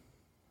mind.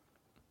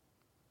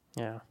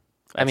 Yeah.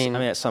 I mean,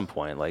 at some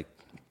point, like,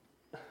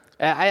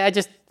 I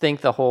just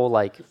think the whole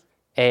like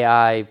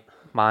AI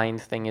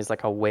mind thing is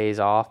like a ways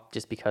off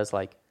just because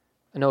like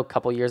I know a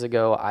couple years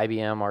ago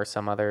IBM or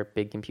some other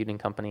big computing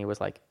company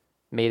was like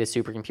made a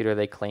supercomputer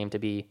they claimed to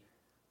be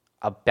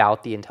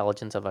about the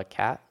intelligence of a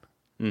cat.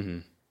 Mm-hmm.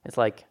 It's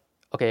like,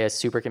 okay, a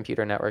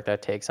supercomputer network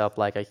that takes up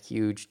like a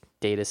huge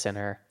data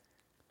center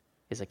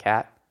is a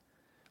cat.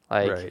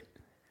 Like, Right.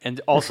 And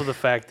also the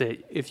fact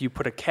that if you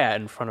put a cat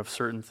in front of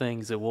certain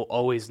things, it will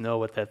always know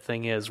what that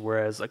thing is,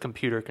 whereas a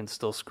computer can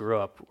still screw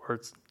up. Or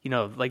it's,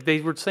 like they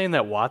were saying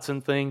that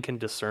Watson thing can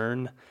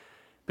discern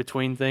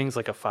between things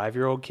like a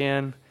 5-year-old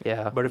can.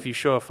 Yeah. But if you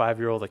show a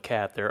 5-year-old a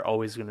cat, they're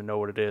always going to know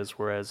what it is,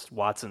 whereas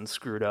Watson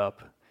screwed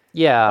up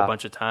yeah, a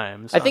bunch of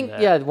times. I on think, that.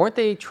 yeah, weren't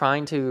they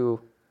trying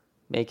to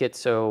make it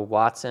so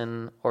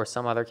Watson or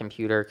some other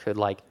computer could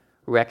like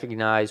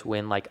recognize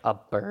when like a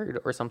bird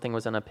or something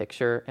was in a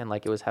picture and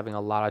like it was having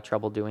a lot of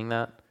trouble doing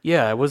that?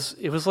 Yeah, it was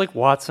like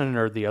Watson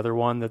or the other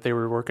one that they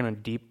were working on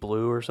Deep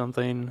Blue or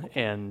something.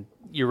 And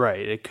you're right,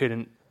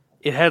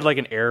 it had like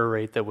an error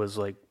rate that was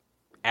like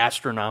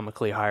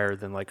astronomically higher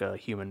than like a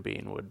human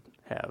being would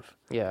have.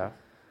 Yeah.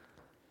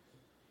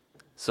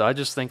 So I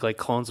just think like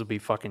clones would be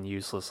fucking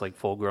useless, like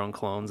full grown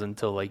clones,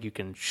 until like you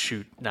can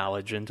shoot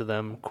knowledge into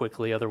them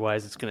quickly.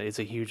 Otherwise, it's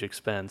a huge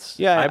expense.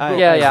 Yeah,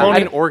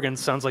 Cloning organs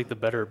sounds like the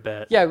better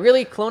bet. Yeah,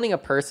 really cloning a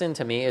person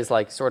to me is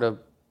like sort of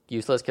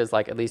useless because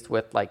like at least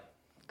with like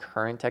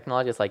current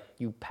technology, it's like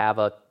you have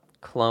a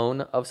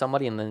clone of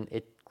somebody and then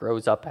it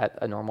grows up at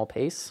a normal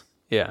pace.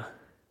 Yeah.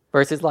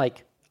 Versus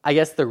like, I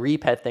guess the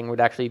repet thing would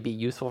actually be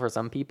useful for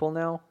some people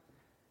now.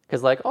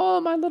 Because like, oh,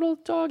 my little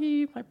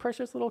doggy, my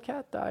precious little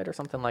cat died or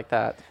something like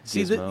that.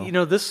 See,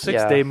 Gizmo. this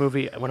 6-day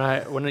movie,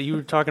 when you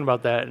were talking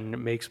about that, and it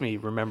makes me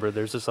remember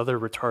there's this other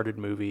retarded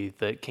movie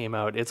that came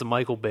out. It's a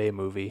Michael Bay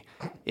movie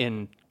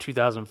in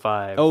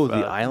 2005. Oh, The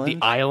Island?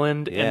 The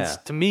Island. Yeah.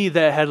 And to me,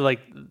 that had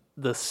like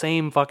the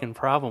same fucking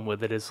problem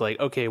with it. It's like,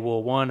 okay,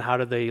 well, one, how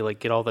did they like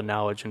get all the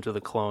knowledge into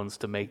the clones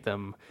to make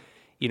them,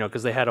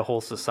 because they had a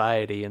whole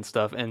society and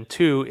stuff. And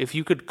two, if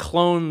you could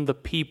clone the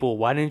people,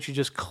 why didn't you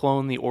just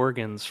clone the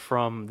organs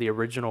from the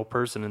original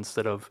person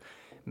instead of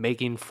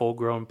making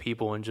full-grown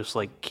people and just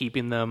like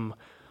keeping them,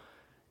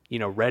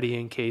 ready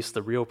in case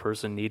the real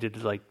person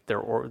needed like the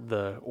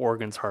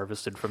organs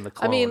harvested from the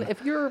clone? I mean,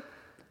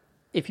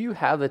 if you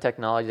have the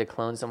technology to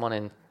clone someone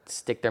and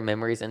stick their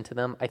memories into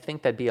them, I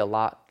think that'd be a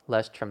lot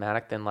less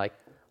traumatic than like,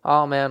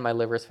 oh man, my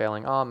liver's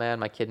failing. Oh man,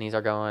 my kidneys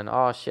are going.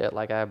 Oh shit,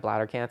 like I have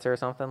bladder cancer or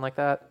something like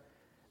that.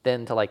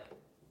 Then to like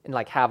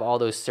have all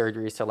those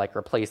surgeries to like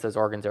replace those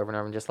organs over and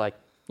over and just like,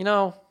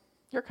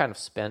 you're kind of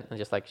spent and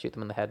just like shoot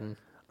them in the head. And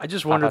I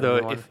just pop wonder out a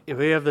new though, one. if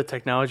we have the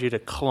technology to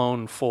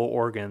clone full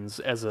organs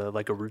as a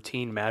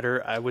routine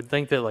matter, I would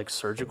think that like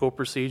surgical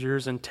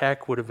procedures and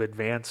tech would have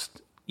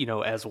advanced,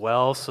 as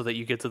well, so that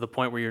you get to the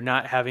point where you're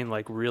not having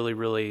like really,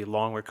 really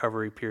long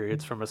recovery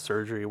periods from a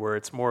surgery, where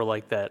it's more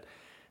like the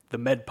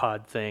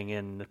MedPod thing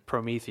in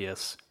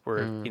Prometheus, where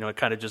it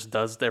kind of just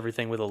does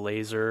everything with a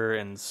laser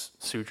and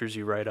sutures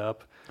you right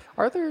up.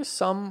 Are there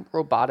some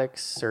robotic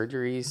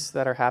surgeries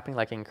that are happening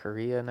like in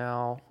Korea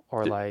now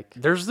or like,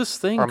 There's this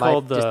thing or am I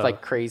called just the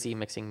like crazy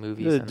mixing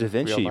movies? the and Da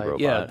Vinci real life? robot.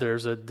 yeah.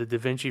 There's the Da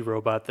Vinci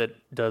robot that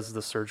does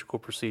the surgical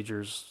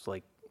procedures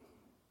like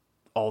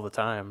all the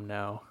time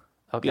now.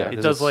 Okay. Yeah. It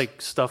 'Cause does it's-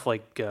 like stuff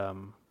like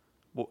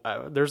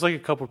there's like a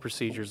couple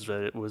procedures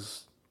that it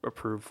was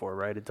approved for,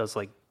 right? It does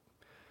like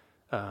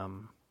I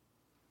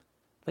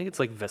think it's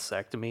like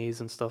vasectomies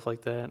and stuff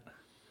like that.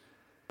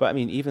 But I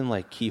mean, even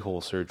like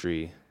keyhole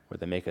surgery, where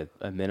they make a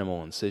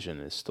minimal incision,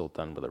 is still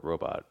done with a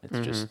robot. It's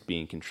just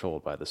being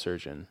controlled by the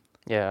surgeon.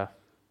 Yeah.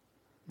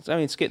 So, I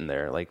mean, it's getting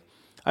there. Like,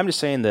 I'm just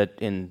saying that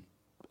in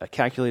a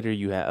calculator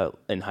you have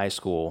in high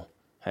school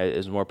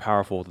is more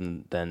powerful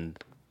than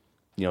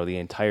the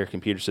entire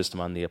computer system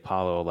on the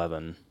Apollo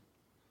 11.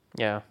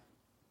 Yeah.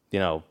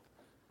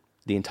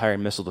 The entire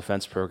missile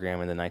defense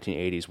program in the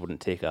 1980s wouldn't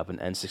take up an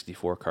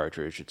N64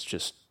 cartridge. It's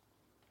just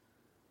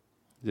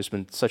there's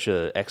been such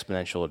an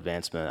exponential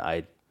advancement.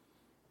 I'd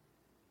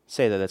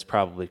say that that's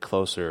probably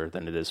closer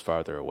than it is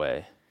farther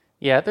away.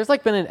 Yeah, there's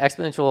like been an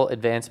exponential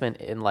advancement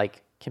in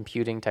like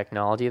computing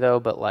technology though,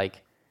 but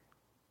like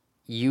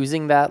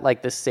using that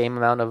like the same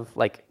amount of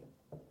like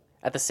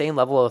at the same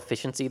level of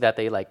efficiency that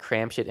they like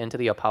cram shit into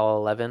the Apollo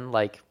 11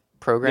 like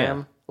program,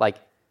 Yeah. like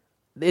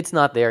it's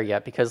not there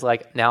yet because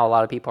like now a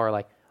lot of people are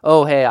like,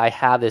 oh hey, I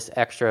have this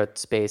extra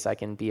space, I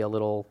can be a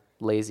little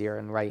lazier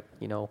and write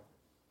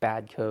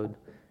bad code. And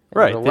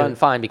Right, it'll the- run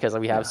fine because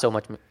we have so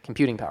much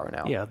computing power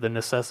now. Yeah, the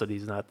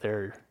necessity's not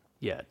there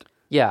yet.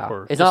 Yeah,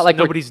 Or it's just not like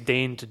we're- nobody's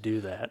deigned to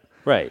do that.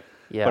 Right.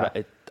 Yeah.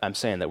 But I'm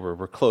saying that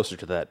we're closer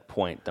to that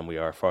point than we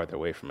are farther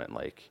away from it.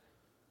 Like,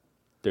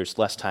 there's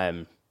less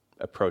time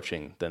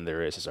approaching than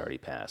there is has already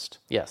passed.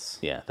 Yes,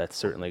 Yeah, that's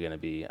certainly going to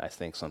be, I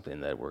think,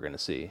 something that we're going to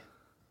see.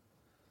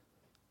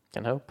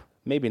 can hope.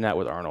 Maybe not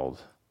with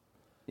Arnold.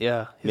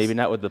 Yeah, Maybe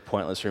not with the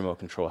pointless remote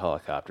control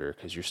helicopter,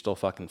 because you're still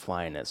fucking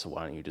flying it, so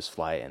why don't you just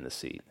fly it in the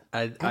seat?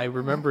 I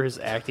remember his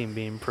acting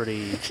being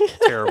pretty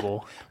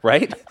terrible.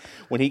 Right?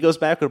 When he goes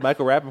back with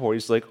Michael Rappaport,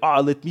 he's like,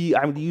 I'm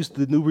going to use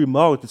the new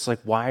remote. It's like,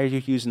 why are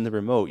you using the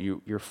remote?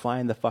 You're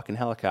flying the fucking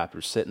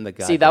helicopter, sit in the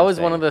goddamn See, that was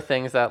thing. one of the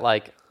things that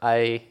like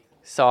I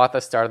saw at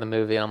the start of the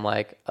movie, and I'm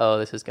like, oh,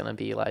 this is gonna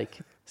be like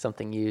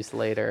something used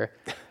later,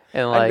 and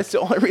And like, that's the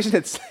only reason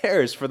it's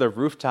there is for the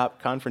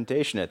rooftop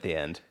confrontation at the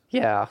end.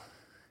 yeah,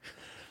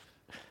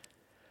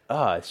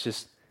 It's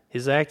just...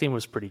 His acting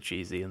was pretty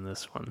cheesy in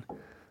this one.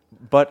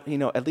 But,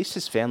 at least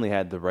his family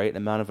had the right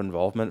amount of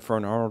involvement for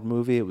an Arnold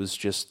movie. It was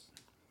just...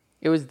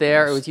 it was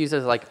there. It was used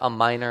as like a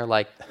minor,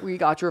 like we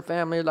got your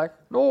family. Like,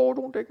 no,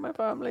 don't take my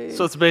family.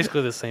 So it's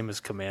basically the same as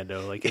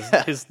Commando. Like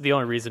the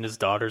only reason his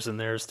daughter's in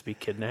there is to be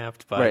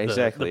kidnapped by Right, the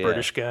exactly, yeah.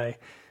 British guy,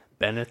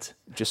 Bennett.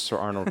 Just so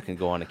Arnold can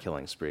go on a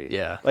killing spree.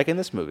 Yeah. Like in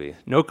this movie.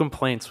 No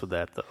complaints with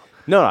that though.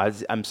 No,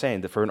 I'm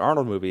saying that for an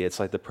Arnold movie, it's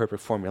like the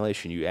perfect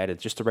formulation. You added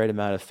just the right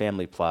amount of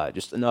family plot,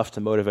 just enough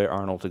to motivate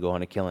Arnold to go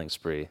on a killing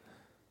spree.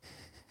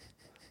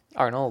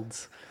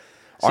 Arnold's.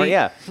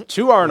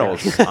 Two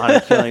Arnolds on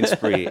a killing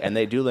spree, and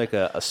they do like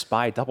a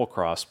spy double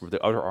cross where the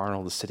other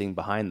Arnold is sitting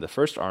behind the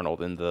first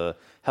Arnold in the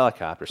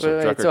helicopter. So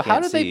Wait, Drucker so how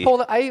can't did see. they pull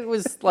that? I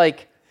was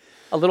like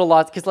a little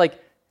lost because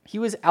like he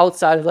was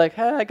outside, like,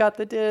 hey, I got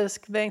the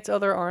disc, thanks,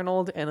 other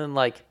Arnold, and then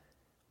like,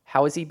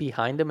 how is he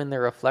behind him in the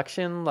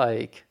reflection?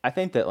 Like, I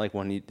think that like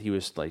when he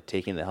was like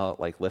taking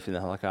lifting the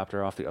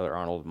helicopter off, the other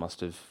Arnold must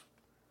have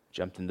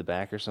jumped in the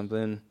back or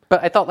something.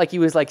 but I thought like he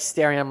was like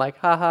staring. I'm like,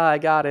 haha, I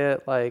got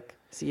it. Like,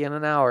 see you in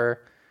an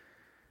hour,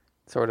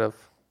 sort of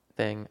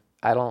thing.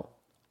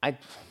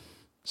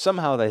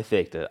 Somehow they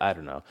faked it. I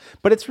don't know,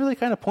 but it's really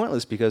kind of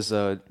pointless because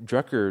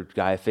Drucker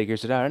guy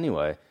figures it out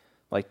anyway.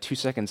 Like 2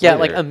 seconds Yeah,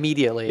 later. like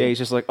immediately. Yeah, he's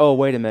just like, oh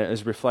wait a minute,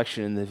 there's a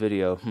reflection in the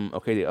video.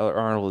 Okay, the other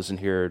Arnold isn't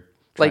here.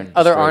 trying Like to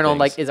other destroy Arnold, things.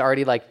 like is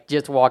already like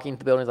just walking to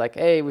the building. He's like,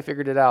 hey, we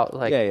figured it out.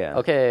 Like, Yeah.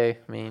 okay.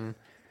 I mean,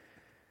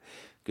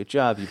 Good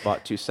job, you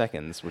bought 2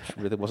 seconds, which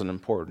really wasn't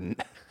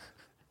important.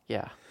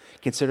 yeah.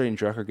 Considering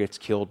Drucker gets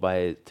killed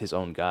by his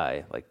own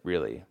guy, like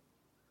really.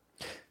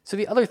 So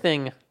the other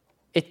thing,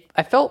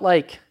 I felt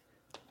like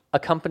a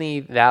company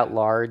that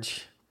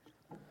large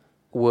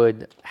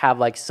would have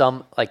like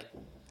some like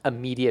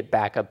immediate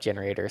backup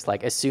generators.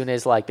 Like as soon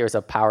as like there's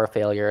a power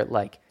failure,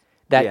 like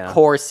that Yeah.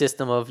 core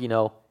system of,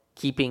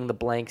 keeping the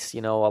blanks,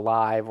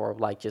 alive, or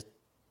like just,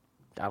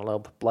 I don't know,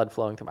 blood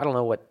flowing through. I don't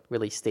know what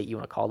really state you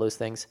want to call those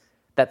things.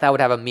 That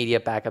would have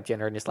immediate backup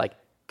generator and just like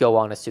go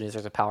on as soon as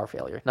there's a power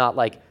failure. Not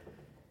like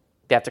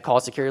they have to call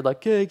security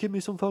like, hey, give me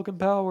some fucking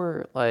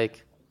power.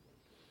 Like,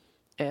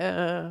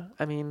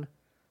 I mean,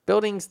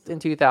 buildings in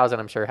 2000,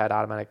 I'm sure had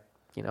automatic,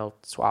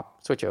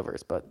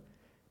 switchovers, but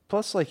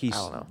Plus, like he's I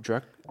don't know.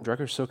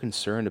 Drucker's so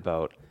concerned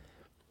about,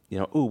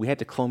 we had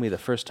to clone me the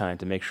first time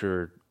to make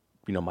sure,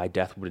 my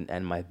death wouldn't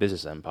end my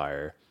business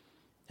empire,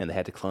 and they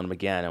had to clone him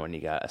again when he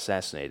got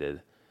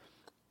assassinated.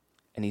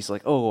 And he's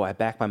like, oh, I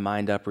back my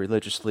mind up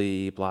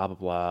religiously, blah blah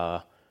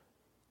blah.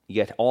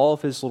 Yet all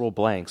of his little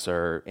blanks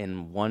are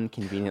in one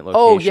convenient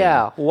location. oh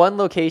yeah, one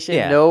location,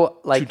 Yeah, no to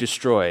like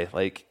destroy,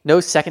 like. no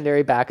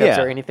secondary backups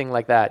Yeah. or anything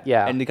like that.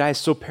 Yeah, And the guy's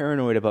so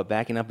paranoid about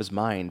backing up his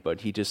mind,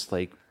 but he just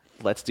like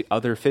lets the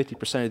other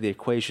 50% of the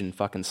equation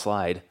fucking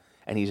slide,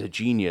 and he's a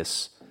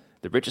genius,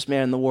 the richest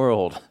man in the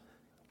world.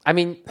 I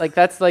mean, like,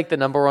 that's like the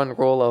number one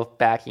rule of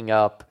backing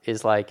up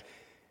is like,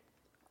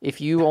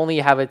 if you only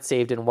have it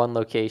saved in one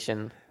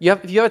location,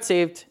 if you have it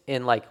saved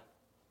in like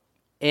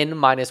N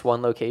minus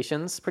one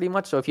locations, pretty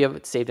much. So if you have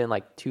it saved in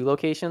like 2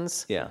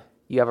 locations, Yeah.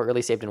 you have it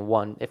really saved in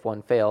one. If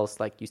one fails,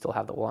 like, you still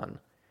have the one.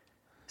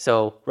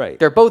 So Right.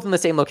 they're both in the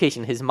same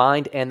location, his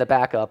mind and the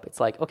backup. It's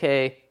like,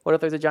 okay, what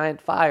if there's a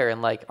giant fire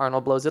and like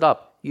Arnold blows it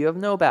up? You have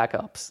no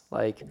backups.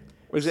 Like,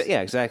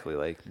 Yeah, exactly.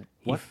 Like,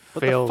 what the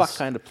fails. fuck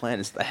kind of plan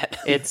is that?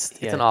 it's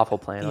Yeah. an awful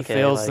plan. He Okay,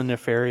 fails like, the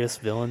nefarious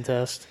villain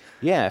test.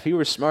 Yeah, if he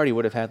were smart, he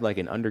would have had like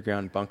an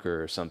underground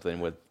bunker or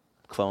something with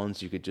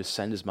clones you could just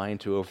send his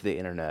mind to over the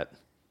internet.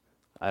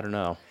 I don't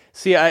know.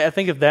 See, I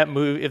think if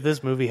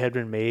this movie had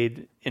been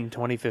made in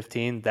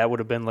 2015, that would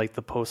have been like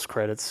the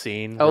post-credits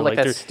scene. Oh, where, like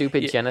that there's-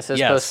 stupid Genesis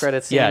yes,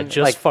 post-credits scene? Yeah, just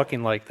Like-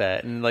 fucking like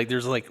that. And like,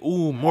 there's like,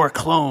 ooh, more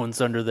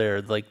clones under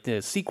there, like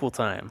the sequel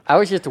time. I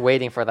was just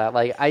waiting for that.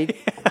 Like,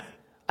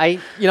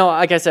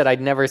 like I said,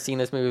 I'd never seen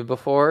this movie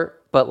before,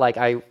 but like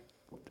I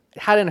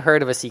hadn't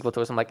heard of a sequel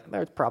to it. So I'm like,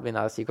 there's probably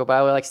not a sequel, but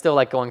I was like still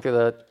like going through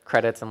the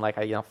credits and like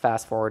I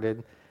fast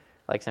forwarded,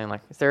 like saying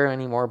like, is there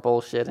any more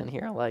bullshit in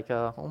here? Like,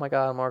 oh my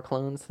god, more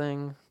clones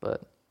thing.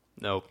 But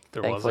Nope,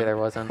 there thankfully wasn't. there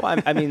wasn't. Well,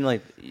 I mean,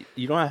 like,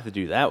 you don't have to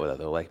do that with it,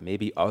 though. Like,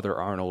 maybe other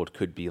Arnold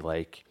could be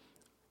like,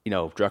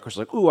 Drucker's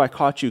like, ooh, I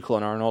caught you,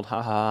 Clone Arnold,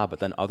 haha, but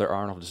then other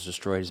Arnold has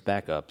destroyed his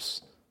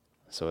backups.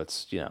 So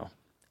it's,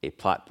 a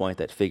plot point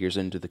that figures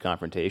into the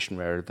confrontation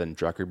rather than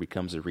Drucker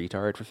becomes a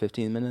retard for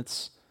 15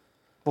 minutes.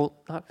 Well,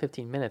 not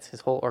 15 minutes.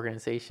 His whole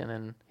organization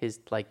and his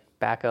like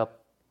backup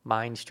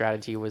mind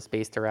strategy was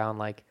based around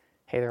like,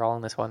 hey, they're all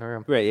in this one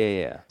room. Right,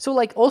 yeah. So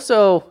like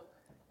also,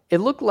 it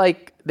looked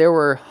like there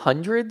were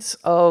hundreds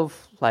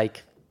of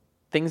like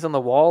things on the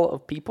wall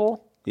of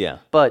people, Yeah.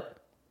 but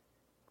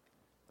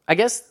I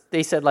guess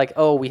they said like,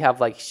 oh, we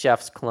have like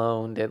chefs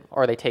cloned,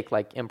 or they take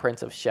like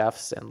imprints of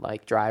chefs and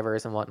like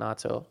drivers and whatnot.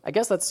 So I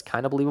guess that's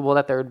kind of believable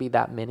that there would be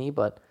that many,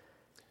 but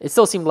it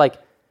still seemed like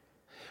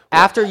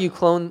after you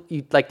clone,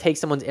 you like take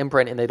someone's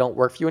imprint and they don't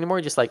work for you anymore.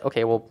 You're just like,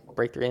 okay, we'll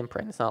break their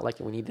imprint. It's not like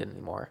we need it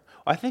anymore.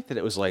 I think that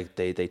it was like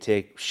they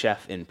take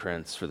chef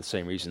imprints for the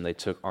same reason they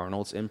took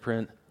Arnold's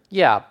imprint.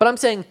 Yeah, but I'm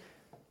saying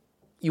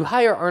you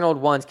hire Arnold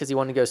once because he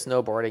wanted to go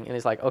snowboarding, and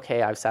he's like,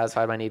 okay, I've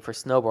satisfied my need for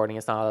snowboarding.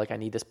 It's not like I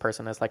need this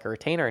person as like a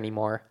retainer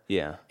anymore.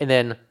 Yeah. And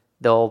then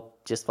they'll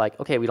just like,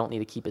 okay, we don't need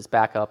to keep his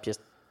backup,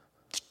 just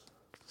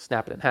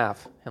snap it in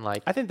half. And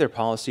like, I think their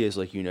policy is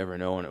like, you never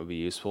know when it would be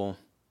useful.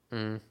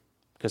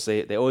 Because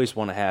they always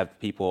want to have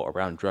people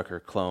around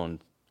Drucker cloned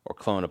or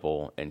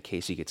clonable in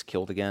case he gets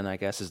killed again, I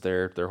guess, is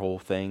their whole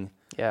thing.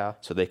 yeah.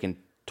 So they can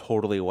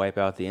totally wipe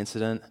out the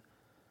incident.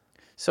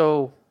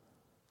 So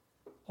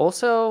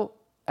also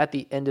at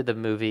the end of the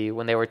movie,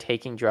 when they were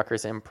taking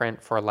Drucker's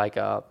imprint for like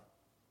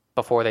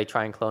before they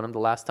try and clone him the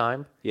last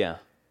time, Yeah.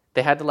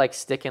 they had to like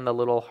stick in the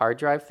little hard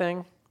drive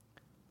thing.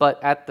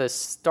 But at the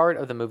start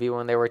of the movie,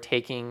 when they were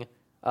taking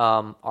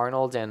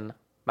Arnold and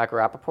Michael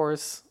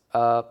Rappaport's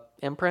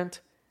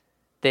imprint,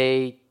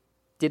 they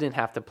didn't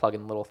have to plug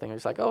in the little thing. It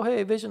was like, oh,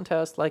 hey, vision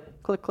test,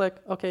 like click, click.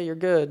 Okay, you're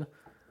good.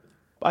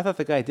 I thought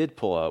the guy did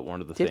pull out one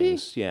of the Did he?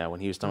 things. Yeah, when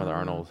he was done with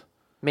Arnold.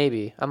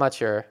 Maybe. I'm not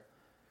sure.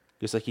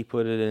 Just like he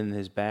put it in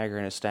his bag or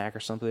in a stack or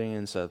something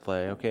and said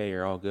like, okay,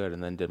 you're all good.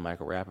 And then did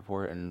Michael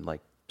Rappaport and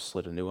like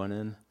slid a new one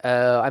in.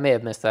 I may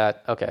have missed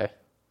that. Okay.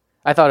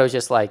 I thought it was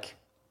just like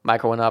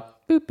Michael went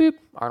up, boop, boop.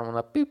 Arnold went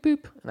up, boop,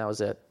 boop. And that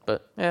was it.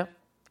 But yeah,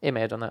 it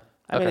may have done that.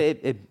 I mean, I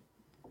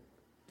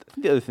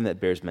think the other thing that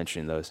bears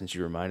mentioning, though, since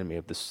you reminded me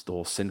of this the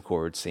whole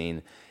Syncord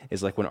scene,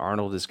 is like when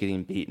Arnold is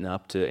getting beaten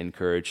up to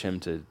encourage him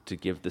to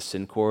give the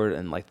Syncord,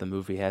 and like the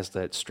movie has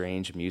that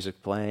strange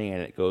music playing,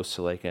 and it goes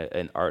to like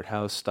an art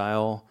house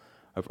style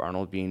of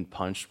Arnold being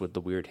punched with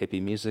the weird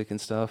hippie music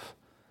and stuff.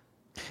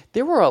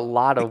 There were a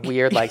lot of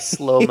weird, like,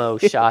 slow-mo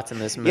shots in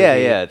this movie.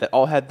 Yeah, that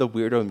all had the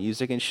weirdo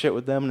music and shit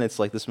with them, and it's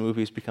like this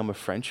movie's become a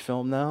French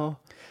film now.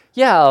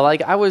 Yeah,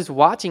 like, I was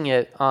watching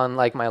it on,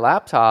 like, my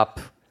laptop,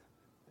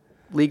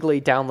 legally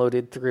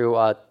downloaded through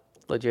a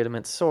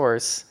legitimate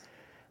source,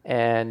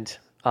 and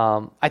I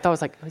thought it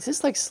was like, is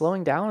this, like,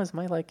 slowing down? Is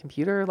my, like,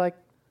 computer, like,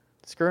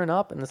 screwing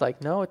up? And it's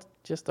like, no, it's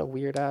just a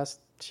weird-ass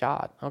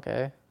shot.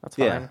 Okay, that's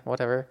fine, Yeah.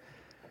 whatever.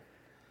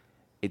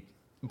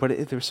 But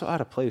they were so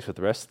out of place with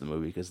the rest of the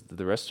movie, because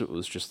the rest of it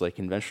was just like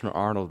conventional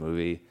Arnold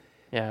movie.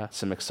 Yeah,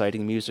 Some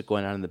exciting music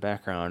going on in the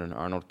background and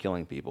Arnold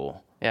killing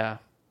people. yeah.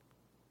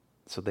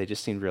 So they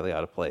just seemed really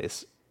out of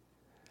place.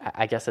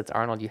 I guess it's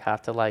Arnold. You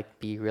have to, like,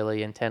 be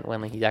really intent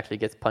when he actually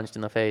gets punched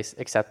in the face,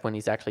 except when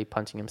he's actually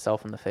punching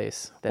himself in the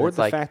face. Then Or it's,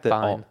 the like, fact that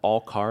fine.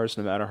 all cars,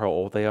 no matter how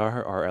old they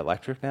are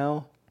electric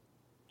now.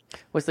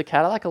 Was the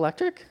Cadillac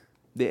electric?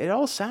 It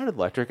all sounded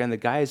electric, and the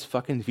guy's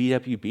fucking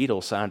VW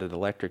Beetle sounded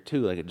electric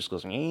too. Like it just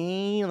goes like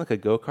a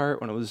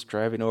go-kart when it was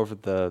driving over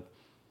the,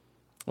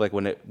 like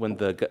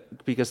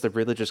because the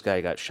religious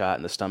guy got shot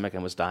in the stomach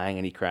and was dying,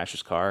 and he crashed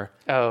his car.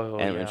 Oh,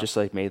 and yeah. it just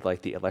like made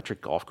like the electric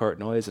golf cart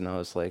noise, and I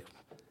was like,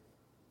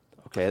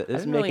 okay, that I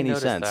doesn't didn't make really any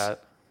notice sense.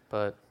 that,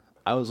 but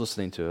I was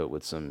listening to it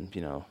with some,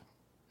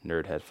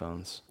 nerd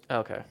headphones.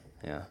 Okay.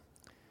 Yeah.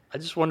 I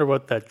just wonder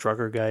what that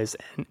Drucker guy's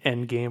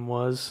end game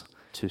was.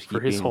 To For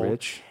keep his being whole-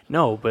 rich.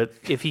 No, but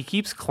if he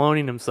keeps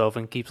cloning himself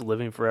and keeps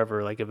living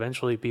forever, like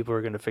eventually people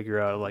are going to figure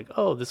out, like,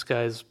 oh, this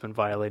guy's been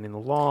violating the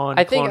law. And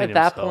I think cloning at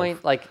that himself.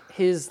 point, like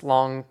his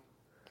long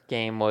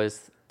game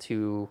was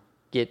to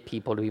get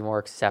people to be more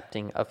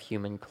accepting of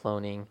human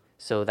cloning,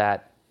 so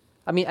that,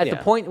 I mean, at the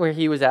Yeah. point where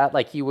he was at,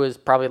 like he was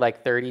probably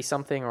like 30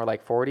 something or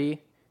like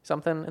 40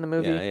 something in the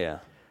movie. Yeah.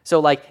 So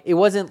like it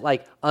wasn't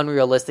like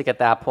unrealistic at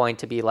that point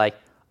to be like,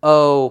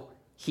 oh,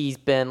 he's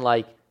been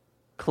like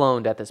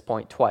cloned at this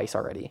point twice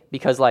already,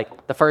 because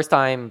like the first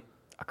time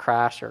a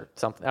crash or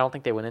something, I don't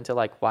think they went into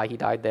like why he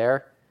died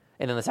there,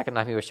 and then the second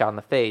time he was shot in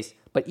the face,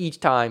 but each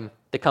time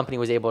the company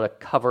was able to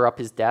cover up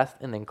his death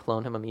and then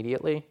clone him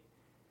immediately.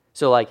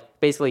 So like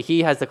basically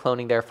he has the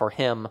cloning there for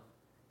him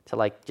to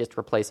like just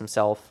replace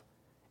himself,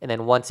 and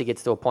then once it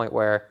gets to a point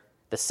where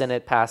the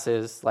Senate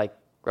passes like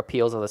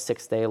repeals of the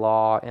 6-day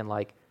law and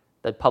like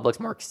the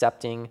public's more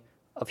accepting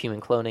of human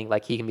cloning,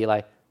 like he can be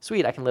like,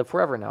 sweet, I can live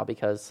forever now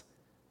because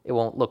it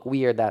won't look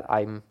weird that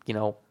I'm,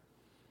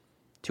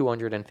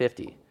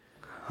 250.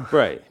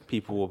 Right.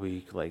 People will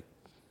be like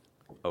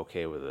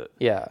okay with it.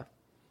 Yeah.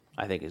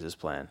 I think is his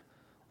plan.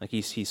 Like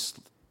he's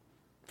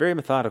very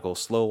methodical,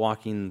 slow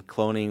walking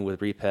cloning with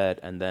Repet,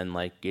 and then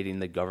like getting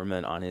the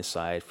government on his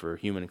side for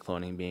human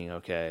cloning being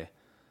okay.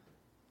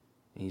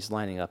 He's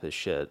lining up his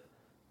shit.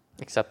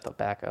 Except the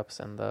backups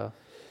and the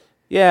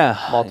Yeah.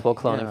 multiple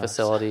cloning Yeah.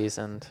 facilities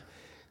and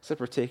Except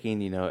for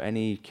taking,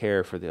 any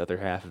care for the other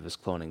half of his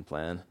cloning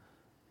plan.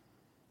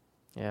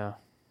 yeah.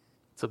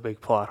 It's a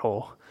big plot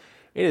hole.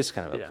 It is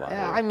kind of a Yeah. plot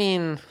Yeah, hole. I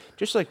mean,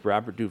 Just like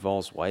Robert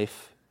Duvall's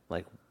wife,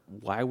 like,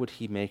 why would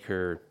he make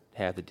her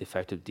have the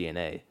defective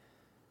DNA?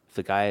 If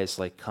the guy is,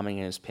 like, coming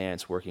in his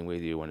pants working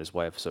with you when his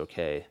wife's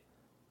okay,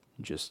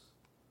 just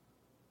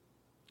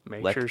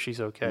Make Let- sure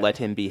she's okay. let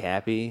him be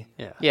happy.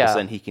 Yeah. Yeah. 'Cause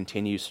then he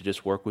continues to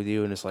just work with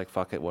you and it's like,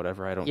 fuck it,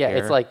 whatever, I don't yeah, care.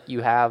 it's like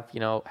you have,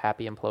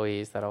 happy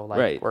employees that'll like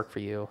Right. work for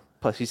you.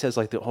 Plus, he says,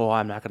 like,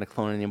 I'm not going to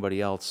clone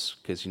anybody else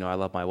because, I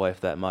love my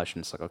wife that much.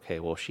 And it's like, okay,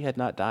 well, if she had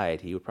not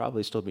died, he would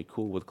probably still be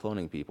cool with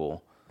cloning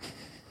people.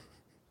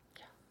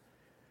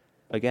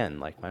 Again,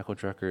 like, Michael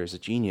Drucker is a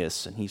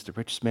genius and he's the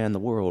richest man in the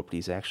world, but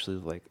he's actually,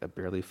 like, a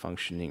barely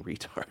functioning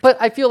retard. But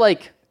I feel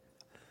like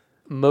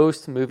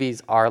most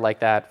movies are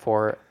like that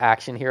for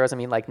action heroes. I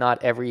mean, like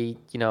not every,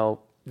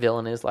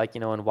 villain is like,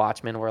 in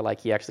Watchmen where like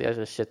he actually has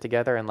his shit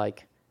together and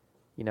like,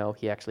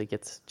 he actually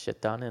gets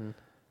shit done and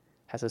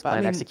has his But, I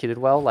plan mean, executed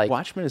well. Like,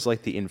 Watchmen is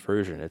like the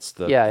inversion. It's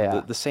Yeah.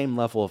 the same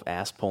level of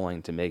ass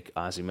pulling to make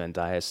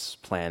Ozymandias'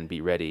 plan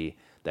be ready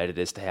that it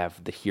is to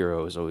have the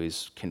heroes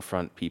always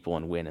confront people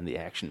and win in the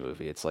action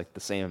movie. It's like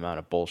the same amount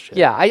of bullshit.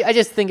 yeah, I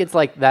just think it's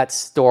like that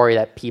story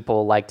that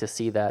people like to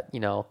see that,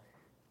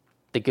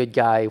 the good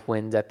guy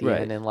wins at the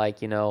Right. end and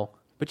like, But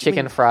you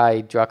chicken mean-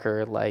 fried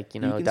Drucker, like,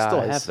 You can dies. still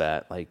have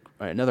that. Like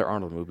another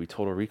Arnold movie,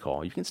 Total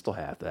Recall. You can still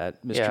have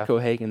that. Mr. Yeah.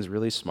 Cohagen's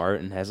really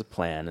smart and has a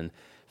plan and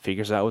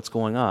figures out what's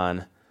going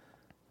on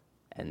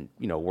and,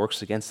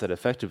 works against that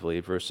effectively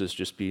versus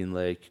just being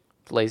like,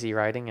 Lazy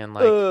writing and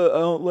like I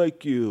don't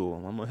like you.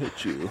 I'm going to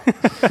hit you.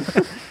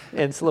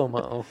 in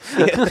slow-mo.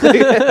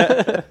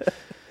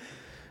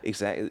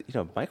 Exactly.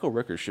 Michael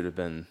Rooker should have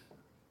been,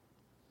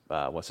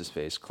 what's his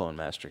face, Clone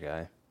Master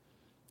guy.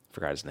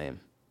 Forgot his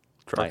name.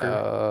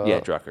 Drucker? Yeah,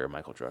 Drucker,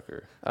 Michael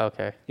Drucker.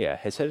 Okay. Yeah,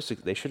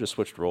 they should have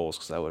switched roles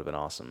because that would have been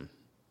awesome.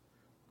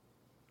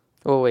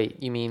 Oh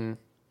wait, you mean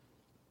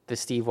the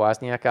Steve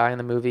Wozniak guy in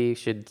the movie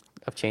should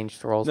have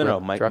changed roles? No,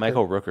 with Mike, Drucker?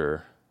 Michael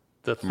Rooker.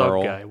 The thug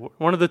Merle. guy.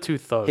 One of the two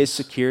thugs. His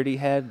security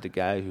head, the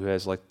guy who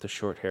has like the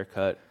short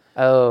haircut,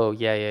 Oh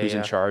yeah, who's yeah.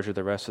 in charge of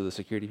the rest of the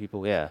security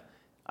people. Yeah,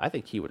 I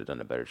think he would have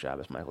done a better job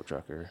as Michael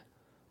Drucker.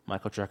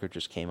 Michael Drucker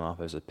just came off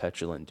as a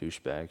petulant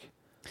douchebag.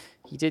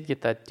 He did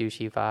get that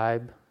douchey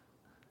vibe,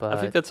 but I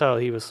think that's how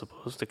he was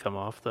supposed to come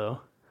off, though.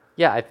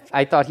 yeah,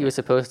 I thought he was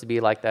supposed to be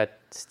like that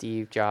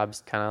Steve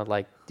Jobs kind of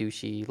like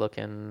douchey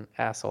looking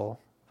asshole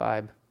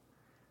vibe.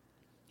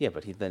 Yeah,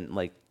 but he then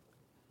like,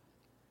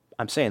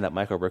 I'm saying that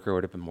Michael Rooker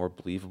would have been more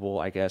believable,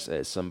 I guess,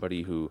 as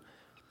somebody who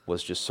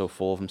was just so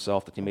full of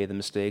himself that he made the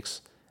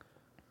mistakes,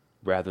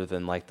 rather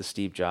than like the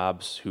Steve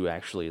Jobs who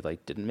actually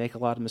like didn't make a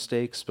lot of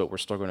mistakes, but we're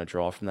still going to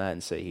draw from that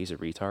and say he's a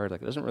retard.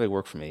 Like, it doesn't really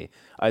work for me.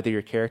 Either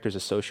your character's a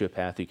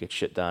sociopath who gets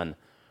shit done,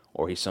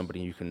 or he's somebody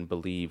you can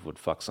believe would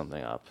fuck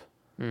something up.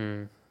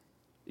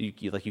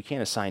 You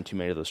can't assign too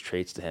many of those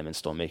traits to him and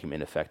still make him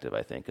ineffective,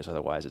 I think, because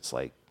otherwise it's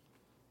like,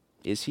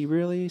 is he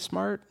really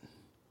smart?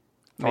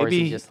 Or does he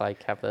Maybe- just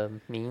like have the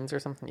means or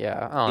something?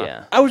 Yeah. I don't know.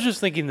 Yeah. I was just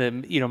thinking that,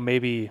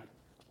 maybe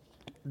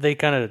they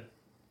kind of,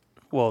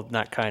 well,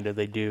 not kind of,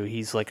 they do.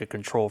 He's like a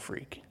control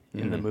freak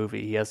in the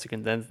movie. He has to,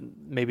 then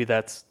maybe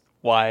that's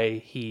why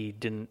he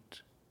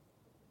didn't,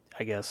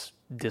 I guess,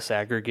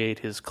 disaggregate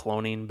his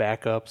cloning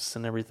backups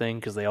and everything,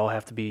 because they all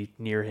have to be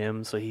near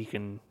him so he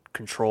can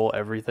control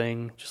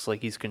everything, just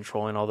like he's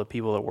controlling all the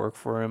people that work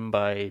for him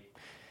by,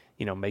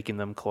 making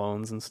them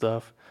clones and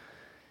stuff.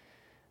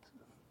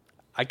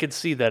 I could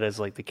see that as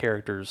like the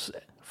character's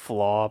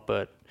flaw,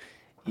 but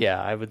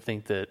Yeah, I would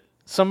think that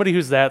somebody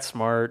who's that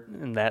smart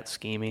and that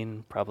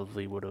scheming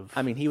probably would have.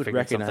 I mean, he would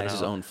figured something recognize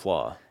his out. own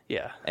flaw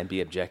Yeah. and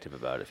be objective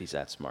about it if he's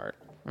that smart.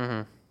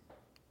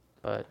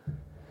 But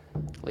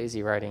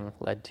lazy writing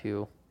led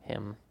to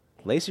him.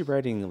 Lazy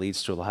writing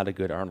leads to a lot of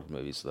good Arnold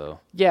movies, though.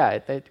 Yeah,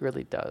 it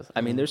really does.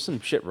 I mean, there's some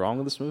shit wrong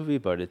with this movie,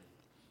 but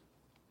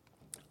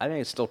I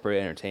think it's still pretty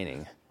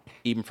entertaining,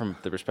 even from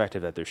the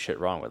perspective that there's shit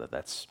wrong with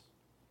it.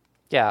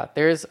 Yeah,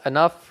 there's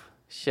enough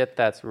shit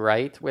that's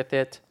right with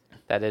it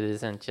that it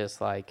isn't just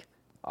like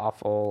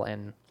awful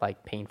and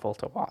like painful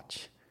to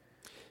watch.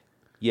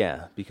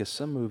 Yeah, because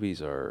some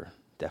movies are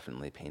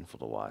definitely painful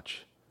to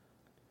watch,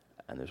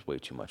 and there's way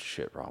too much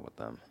shit wrong with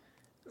them.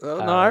 No,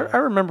 I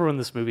remember when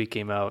this movie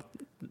came out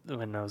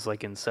when I was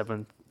like in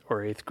 7th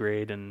or 8th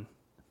grade, and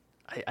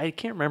I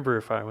can't remember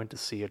if I went to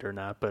see it or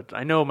not, but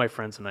I know my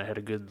friends and I had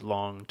a good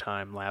long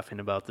time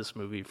laughing about this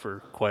movie for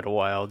quite a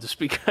while, just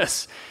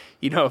because,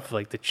 of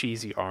like the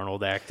cheesy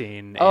Arnold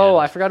acting. Oh,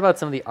 and- I forgot about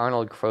some of the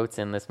Arnold quotes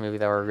in this movie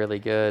that were really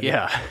good.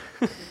 Yeah.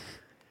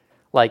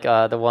 Like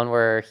the one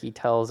where he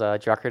tells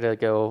Drucker to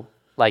go,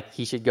 like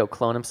he should go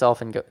clone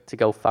himself and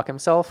go fuck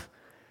himself,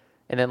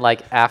 and then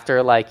like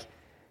after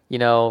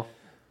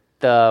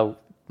the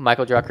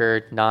Michael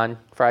Drucker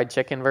non-fried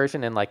chicken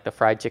version and like the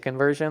fried chicken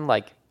version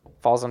like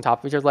falls on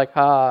top of each other like,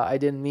 I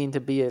didn't mean to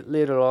be it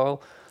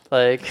literal,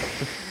 like.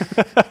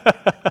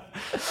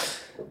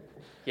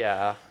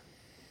 Yeah.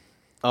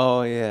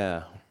 Oh,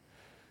 yeah.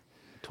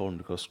 Told him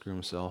to go screw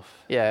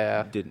himself.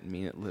 Yeah. Didn't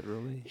mean it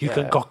literally. You Yeah.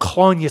 can go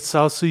clone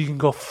yourself so you can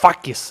go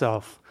fuck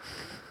yourself.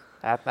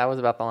 That was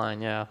about the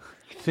line, yeah.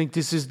 You think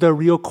this is the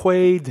real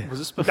Quaid? Was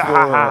this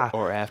before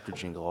or after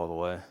Jingle All the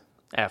Way?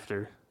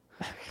 After.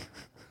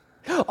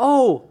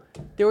 Oh,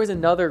 there was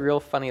another real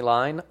funny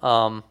line.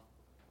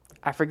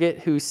 I forget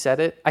who said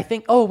it. I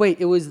think,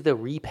 it was the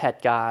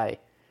Repet guy.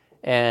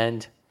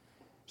 And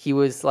he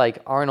was like,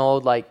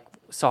 Arnold like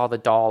saw the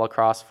doll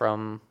across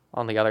from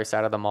on the other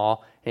side of the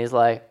mall. And he's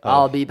like,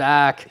 I'll be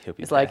back. He'll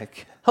be He's back.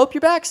 like, hope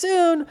you're back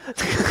soon.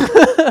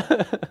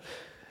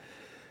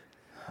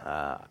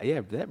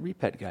 Yeah, that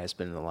Repet guy's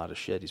been in a lot of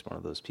shit. He's one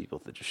of those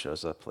people that just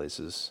shows up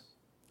places.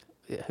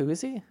 Who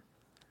is he?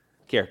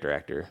 Character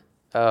actor.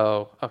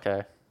 Oh,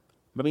 okay.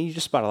 I mean, you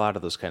just spot a lot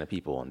of those kind of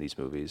people in these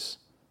movies.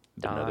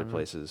 In other Don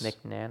places.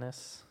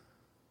 McManus.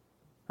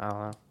 I don't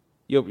know.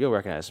 You'll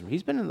recognize him.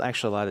 He's been in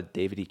actually a lot of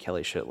David E.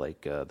 Kelly shit,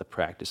 like The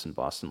Practice and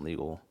Boston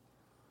Legal.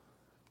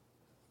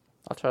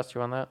 I'll trust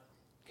you on that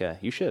Okay,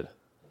 you should.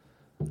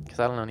 because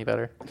I don't know any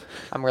better.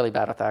 I'm really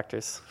bad with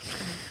actors.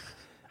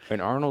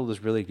 And Arnold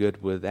is really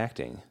good with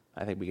acting.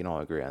 I think we can all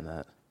agree on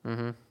that.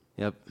 Mm-hmm.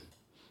 Yep.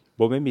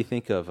 What made me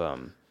think of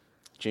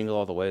Jingle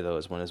All the Way, though,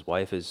 is when his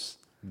wife is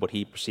what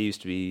he perceives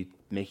to be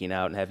making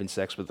out and having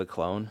sex with the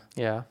clone.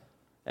 Yeah.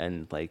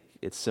 And, like,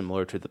 it's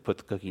similar to the put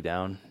the cookie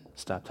down,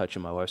 stop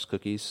touching my wife's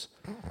cookies.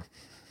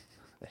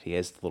 That he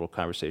has the little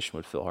conversation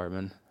with Phil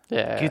Hartman.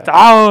 Yeah. Get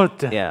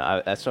out!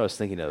 Yeah, that's what I was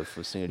thinking of.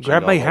 Was thinking of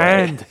Grab Jingle my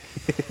All the Way. hand.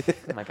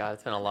 Oh my god,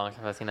 it's been a long time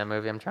since I've seen that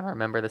movie. I'm trying to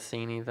remember the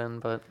scene even,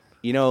 but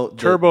You know,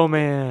 Turbo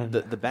Man.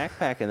 The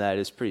backpack in that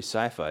is pretty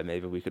sci-fi.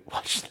 Maybe we could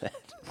watch that.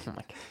 oh my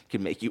god.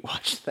 Could make you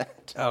watch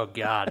that. Oh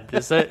God,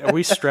 are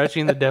we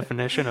stretching the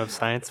definition of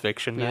science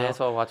fiction You now? may as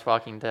well watch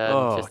Walking Dead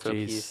Oh, just to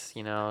jeez. appease,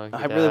 your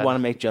I really dad. want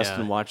to make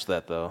Justin Yeah. watch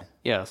that, though.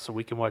 Yeah, so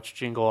we can watch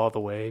Jingle All the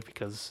Way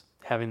because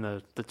having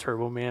the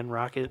Turbo Man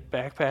rocket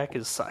backpack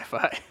is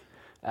sci-fi.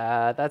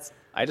 That's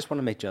I just want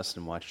to make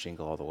Justin watch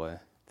Jingle All the Way.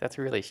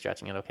 really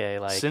stretching it. Okay,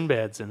 like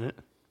Sinbad's in it.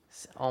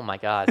 oh my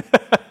god,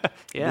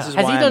 Yeah, This is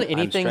has he why done I'm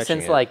anything stretching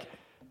since it. like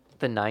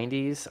the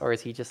 '90s, or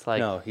is he just like?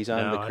 No, he's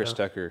on No, the I Chris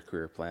don't- Tucker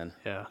career plan.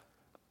 yeah.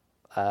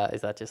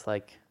 Is that just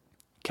like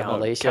Count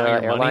Malaysia your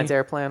Airlines money?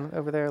 airplane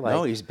over there? Like,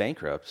 No, he's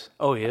bankrupt.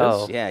 Oh, he is.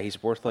 Oh. Yeah,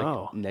 he's worth like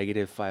Oh.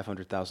 negative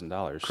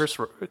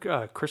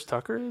 $500,000. Chris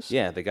Tucker is.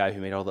 Yeah, the guy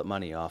who made all that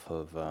money off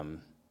of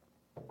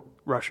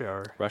Rush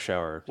Hour. Rush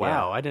Hour.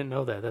 Wow, I didn't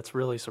know that. That's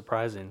really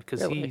surprising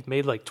because Really? he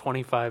made like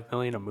 $25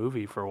 million a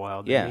movie for a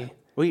while. Yeah. Didn't he?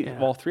 Well, Yeah.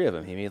 all three of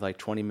them. He made like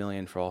 $20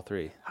 million for all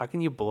three. How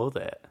can you blow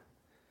that?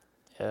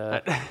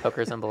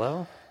 Hookers and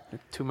Below.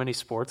 Too many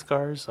sports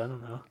cars? I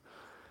don't know.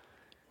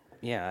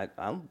 Yeah,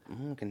 I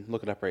can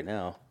look it up right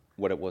now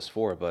what it was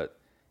for, but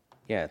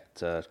yeah,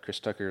 Chris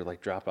Tucker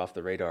like dropped off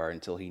the radar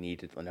until he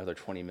needed another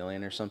 20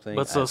 million or something.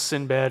 But so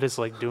Sinbad is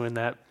like doing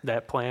that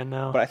plan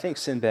now. But I think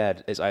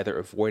Sinbad is either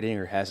avoiding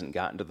or hasn't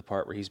gotten to the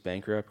part where he's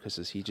bankrupt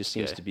because he just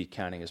seems Okay. to be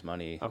counting his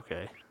money.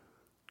 Okay.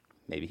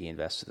 Maybe he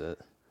invested it.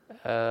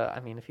 I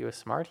mean, if he was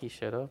smart, he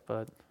should have.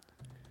 But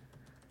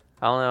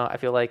I don't know. I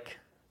feel like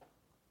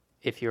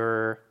if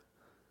you're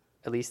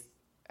at least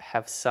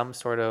have some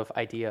sort of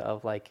idea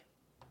of like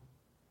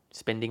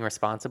spending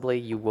responsibly,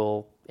 you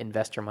will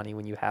invest your money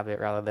when you have it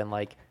rather than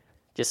like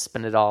just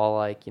spend it all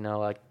like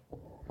like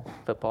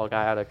football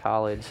guy out of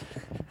college.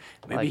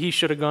 Maybe Like- he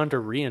should have gone to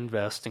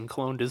reinvest and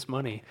cloned his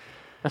money.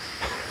 That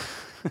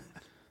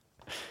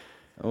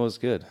was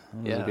good.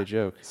 That was a good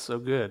joke. So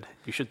good.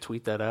 You should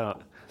tweet that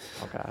out.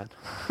 Oh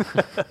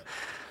God.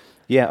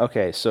 Yeah,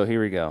 okay, so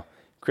here we go.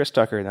 Chris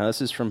Tucker, now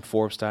this is from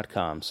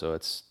Forbes.com, so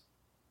it's,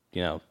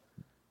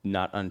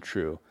 not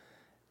untrue.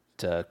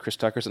 Chris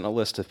Tucker's on a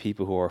list of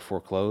people who are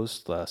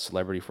foreclosed,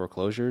 celebrity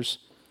foreclosures,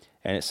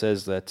 and it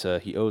says that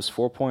he owes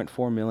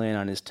 $4.4 million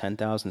on his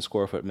 10,000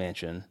 square foot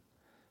mansion,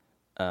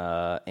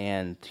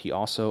 and he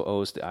also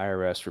owes the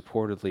IRS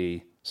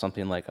reportedly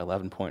something like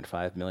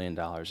 $11.5 million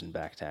in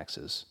back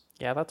taxes.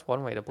 Yeah, that's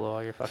one way to blow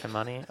all your fucking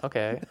money.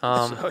 Okay.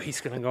 So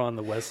he's going to go on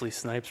the Wesley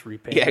Snipes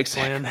repayment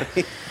plan.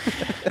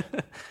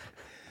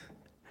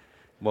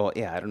 Well,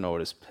 yeah, I don't know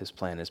what his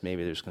plan is.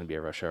 Maybe there's going to be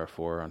a Rush Hour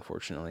 4,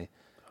 unfortunately.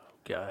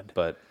 God.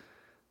 But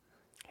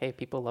Hey,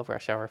 people love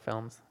Rush Hour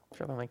films. I'm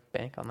sure they'll make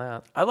bank on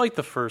that. I like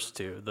the first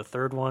two. The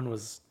third one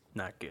was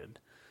not good.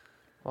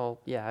 Well,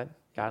 yeah, I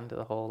got into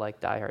the whole like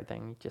Die Hard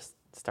thing. You just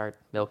start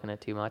milking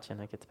it too much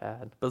and it gets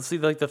bad. But see,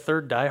 like the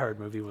third Die Hard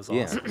movie was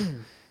Yeah.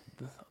 awesome.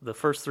 The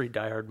first three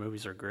Die Hard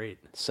movies are great.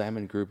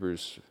 Simon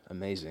Gruber's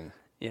amazing.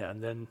 Yeah,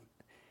 and then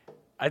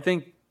I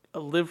think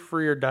Live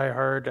Free or Die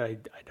Hard, I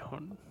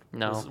don't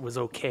No. was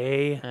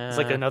okay. It's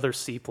like another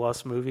C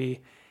plus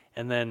movie.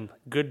 And then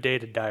Good Day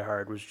to Die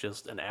Hard was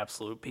just an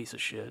absolute piece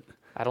of shit.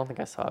 I don't think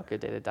I saw a Good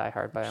Day to Die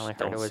Hard, but I only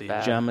Just heard don't it was see it.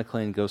 bad. John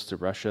McClane goes to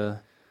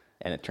Russia,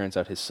 and it turns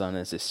out his son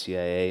is a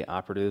CIA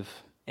operative.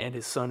 And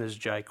his son is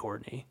Jai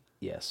Courtney.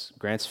 Yes,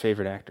 Grant's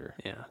favorite actor.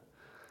 Yeah.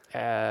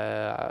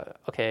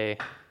 Okay,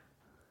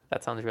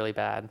 that sounds really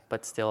bad,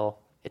 but still,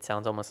 it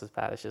sounds almost as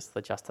bad as just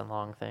the Justin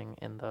Long thing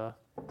in the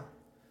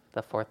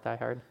fourth Die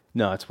Hard.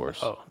 No, it's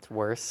worse. Oh, It's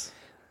worse.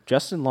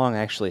 Justin Long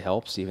actually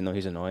helps, even though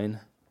he's annoying.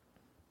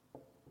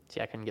 See,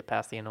 I couldn't get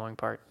past the annoying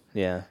part.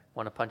 Yeah.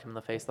 Want to punch him in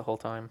the face the whole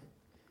time.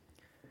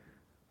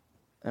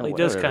 well, he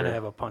does Whatever. kind of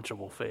have a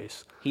punchable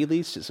face. He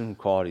leads to some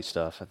quality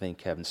stuff. I think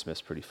Kevin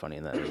Smith's pretty funny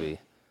in that movie.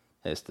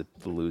 As the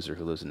loser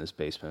who lives in his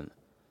basement.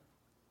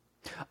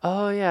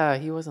 Oh yeah,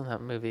 he was in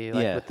that movie,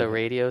 like Yeah. with the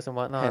radios and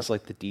whatnot. Has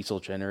like the diesel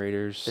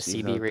generators. the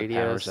even though CB the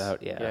radios. power's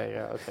out. Yeah.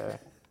 Yeah. Okay.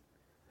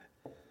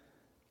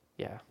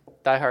 Yeah,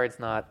 Die Hard's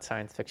not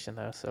science fiction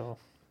though, so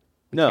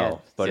No,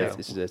 can't- but yeah.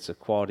 it's a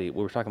quality.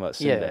 We were talking about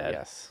yeah, Sinbad.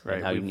 yes, And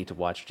Right, how you we've- need to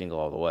watch Jingle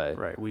All the Way.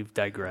 Right, we've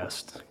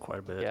digressed quite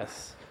a bit.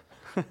 yes.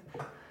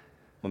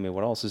 I mean,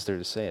 what else is there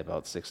to say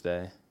about 6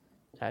 Day?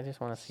 I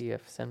just want to see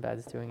if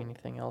Sinbad's doing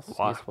anything else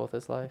Why? useful with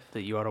his life.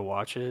 That you ought to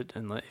watch it,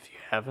 and if you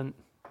haven't,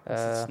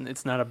 Uh,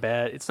 it's not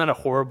it's not a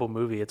horrible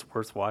movie. It's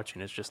worth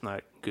watching. It's just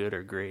not good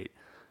or great.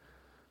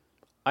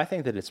 I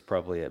think that it's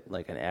probably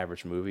like an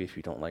average movie if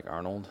you don't like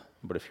Arnold.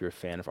 But if you're a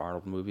fan of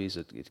Arnold movies,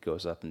 it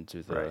goes up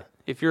into the.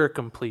 If you're a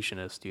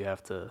completionist, you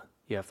have to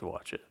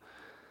watch it.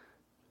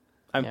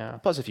 Yeah.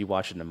 Plus, if you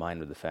watch it in mind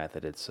with the fact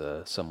that it's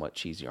a somewhat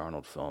cheesy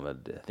Arnold film, I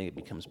think it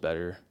becomes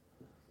better.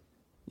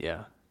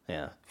 Yeah.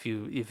 Yeah. If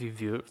you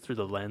view it through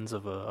the lens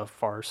of a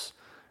farce.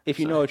 If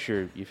you know what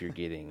you're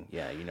getting,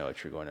 yeah, you know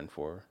what you're going in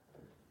for.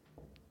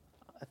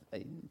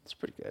 It's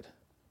pretty good.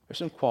 There's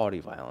some quality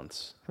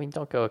violence. I mean,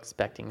 don't go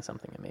expecting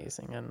something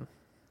amazing, and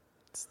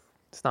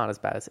it's not as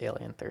bad as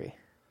Alien 3.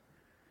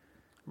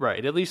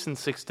 Right. At least in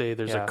 6 Day,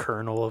 there's Yeah. a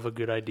kernel of a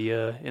good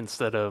idea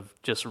instead of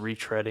just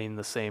retreading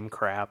the same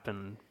crap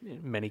and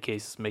in many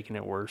cases making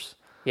it worse.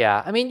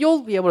 Yeah, I mean,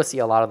 you'll be able to see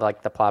a lot of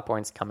like the plot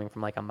points coming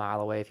from like a mile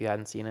away if you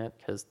hadn't seen it,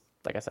 because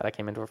like I said, I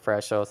came into it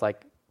fresh, so it's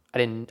like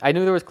I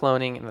knew there was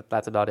cloning, and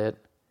that's about it.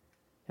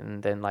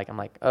 And then like I'm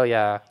like, oh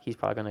yeah, he's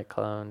probably gonna get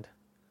cloned,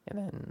 and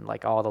then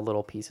like all the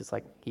little pieces,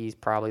 like he's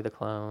probably the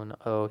clone.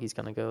 Oh, he's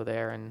gonna go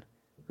there and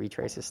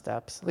retrace his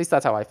steps. At least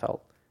that's how I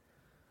felt.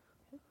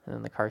 And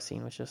then the car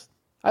scene was just,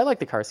 I like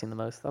the car scene the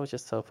most. That was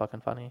just so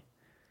fucking funny.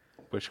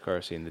 Which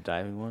car scene? The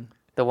diving one?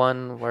 The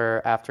one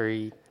where after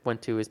he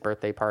went to his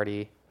birthday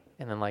party,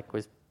 and then like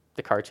was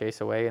the car chase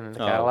away, and then the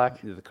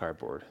Cadillac. The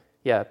cardboard.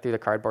 Yeah, through the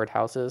cardboard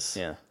houses.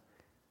 Yeah.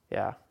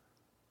 Yeah.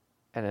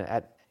 And then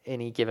at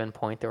any given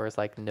point, there was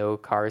like no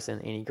cars in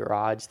any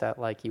garage that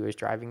like he was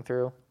driving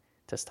through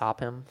to stop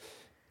him.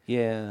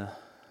 Yeah.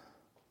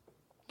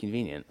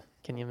 Convenient.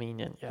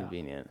 Convenient, yeah.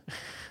 Convenient.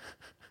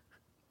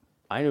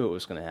 I knew it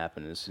was going to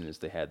happen as soon as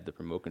they had the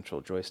remote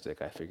control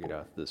joystick. I figured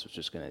out this was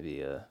just going to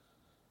be an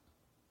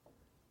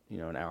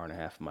hour and a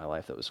half of my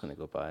life that was going to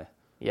go by.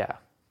 Yeah,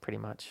 pretty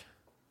much.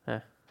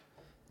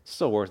 It's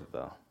still worth it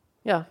though.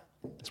 Yeah,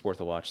 It's worth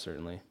a watch,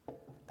 certainly.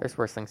 there's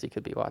worse things you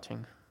could be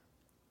watching.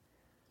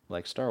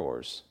 Like Star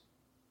Wars.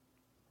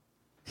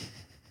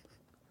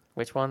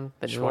 Which one?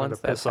 The Just new wanted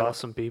ones? to piss have- off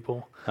some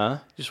people. Huh?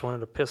 Just wanted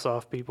to piss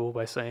off people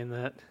by saying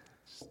that.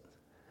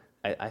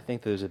 I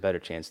think there's a better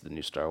chance of the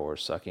new Star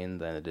Wars sucking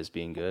than it is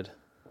being good.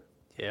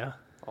 Yeah.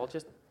 I'll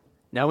just.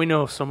 Now we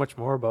know so much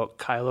more about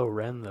Kylo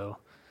Ren, though.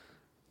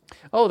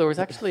 Oh, there was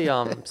actually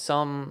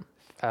some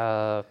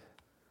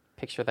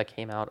picture that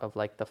came out of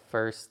like the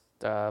first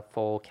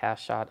full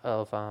cast shot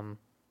of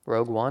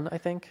Rogue One, I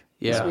think,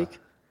 this Yeah. week.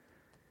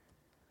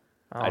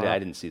 I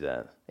didn't see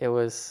that. It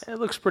was, It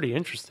looks pretty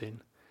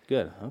interesting.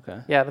 Good. Okay.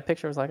 yeah, the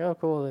picture was like, oh,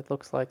 cool. It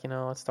looks like,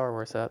 a Star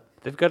Wars set.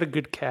 They've got a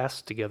good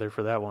cast together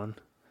for that one.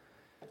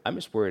 I'm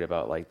just worried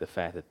about like the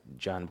fact that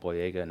John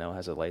Boyega now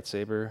has a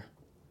lightsaber.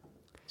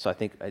 So I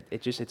think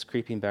it's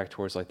creeping back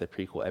towards like the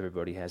prequel.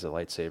 Everybody has a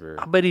lightsaber.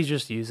 I bet he's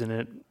just using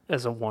it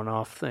as a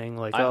one-off thing.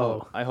 Like,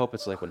 I hope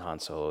it's like when Han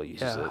Solo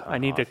uses it. I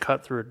need to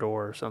cut through a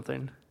door or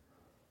something.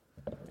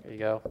 There you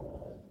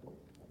go.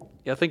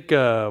 Yeah, I think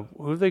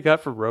who they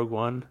got for Rogue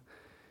One?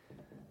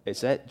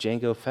 Is that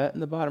Jango Fett in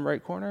the bottom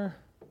right corner?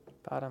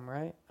 Bottom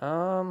right.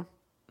 I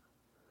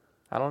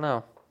don't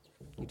know.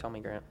 You tell me,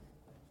 Grant.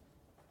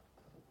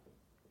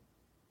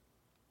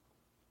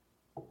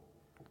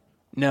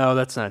 No,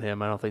 that's not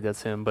him. I don't think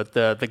that's him. But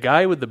the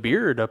guy with the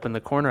beard up in the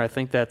corner, I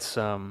think that's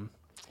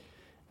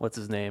what's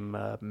his name?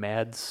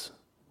 Mads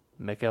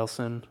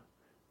Mikkelsen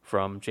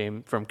from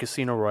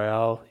Casino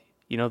Royale.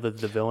 You know the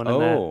villain in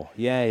that. Oh,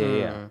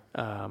 yeah.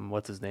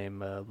 What's his name?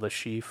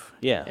 Lashif.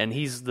 Yeah. And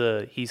he's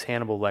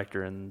Hannibal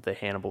Lecter in the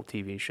Hannibal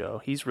TV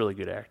show. He's a really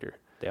good actor.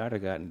 They ought to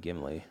have gotten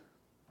Gimli.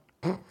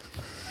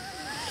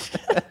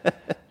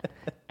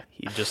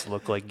 He just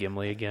looked like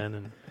Gimli again,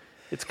 and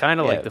it's kind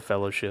of like the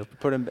Fellowship.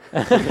 Put him.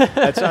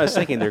 That's what I was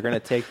thinking. They're going to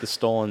take the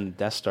stolen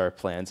Death Star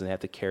plans and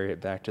have to carry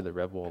it back to the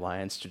Rebel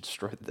Alliance to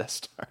destroy the Death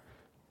Star.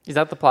 Is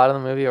that the plot of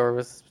the movie, or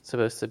was it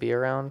supposed to be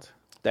around?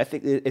 I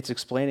think it's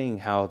explaining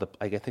how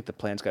I think the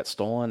plans got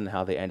stolen and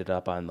how they ended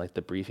up on like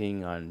the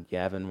briefing on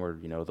Yavin, where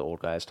the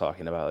old guy's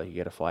talking about like, you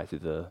got to fly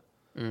through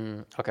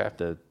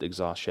the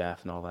exhaust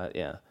shaft and all that.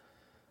 Yeah.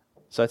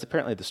 So it's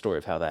apparently the story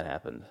of how that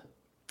happened.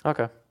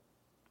 Okay.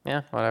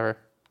 Yeah, whatever.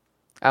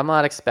 I'm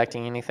not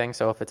expecting anything,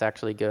 so if it's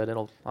actually good,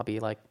 I'll be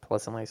like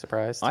pleasantly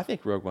surprised. I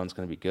think Rogue One's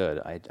going to be good.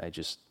 I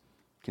just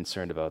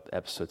concerned about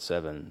Episode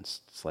 7.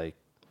 It's like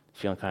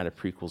feeling kind of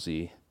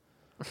prequel-y.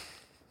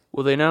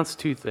 Well, they announced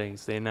two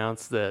things. They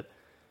announced that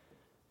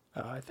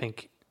I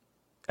think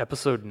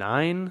Episode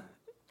 9,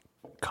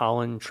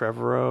 Colin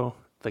Trevorrow,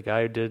 the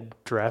guy who did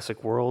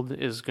Jurassic World,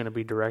 is going to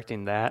be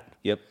directing that.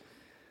 Yep.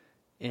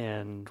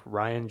 And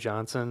Ryan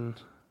Johnson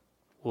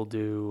will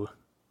do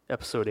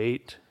Episode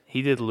 8.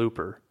 He did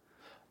Looper.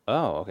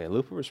 Oh, okay.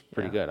 Looper was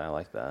pretty good. I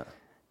like that.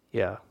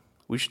 Yeah.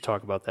 We should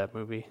talk about that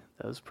movie.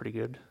 That was pretty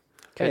good.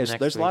 Okay,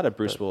 there's a lot of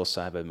Bruce Willis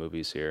sci-fi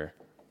movies here.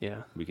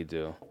 Yeah. We could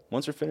do.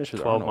 Once we're finished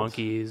with 12 Arnold.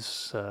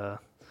 Monkeys.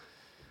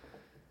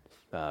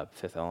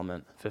 Fifth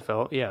Element. Fifth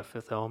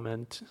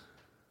Element.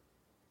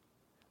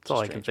 That's all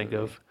I can think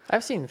of.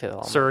 I've seen Fifth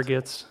Element.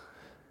 Surrogates.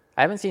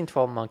 I haven't seen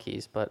 12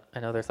 Monkeys, but I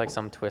know there's like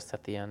some twist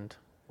at the end.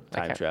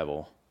 Time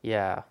travel.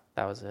 Yeah,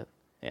 that was it.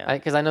 Yeah.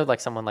 Because I know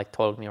like someone like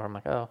told me, or I'm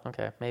like, oh,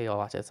 okay, maybe I'll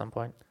watch it at some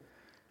point.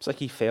 It's like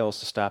he fails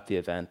to stop the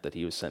event that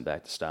he was sent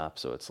back to stop,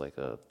 so it's like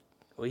a...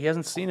 Well, he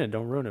hasn't seen it.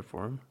 Don't ruin it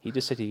for him. He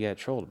just said he got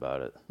trolled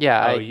about it. Yeah,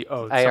 I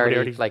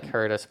already like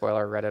heard a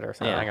spoiler, read it or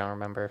something. Yeah. I don't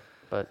remember,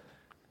 but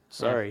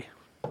Sorry.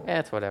 yeah,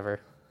 it's whatever.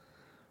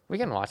 We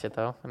can watch it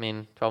though. I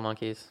mean, 12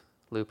 Monkeys,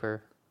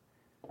 Looper,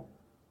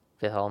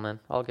 Fifth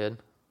Element, all good.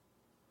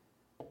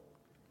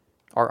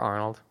 Or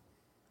Arnold.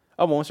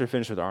 Oh, well, once we're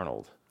finished with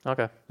Arnold,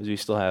 Okay. because we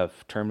still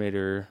have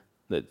Terminator,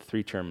 the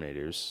 3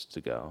 Terminators to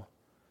go.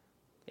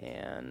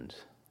 And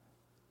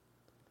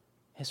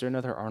is there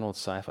another Arnold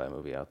sci-fi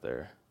movie out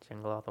there?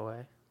 Jingle All the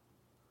Way.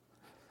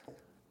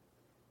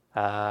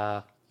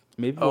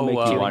 Maybe we'll make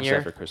you watch Junior?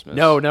 that for Christmas.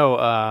 No.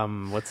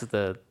 What's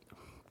the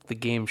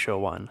game show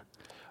one?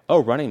 Oh,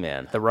 Running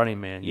Man. The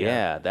Running Man.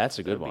 Yeah, that's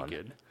a good That'd one. be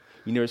good.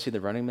 You never see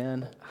The Running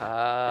Man?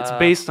 It's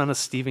based on a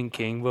Stephen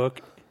King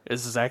book.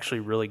 This is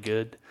actually really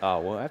good. Oh,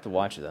 well, I have to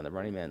watch it then. The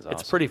Running Man's awesome.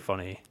 It's pretty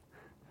funny.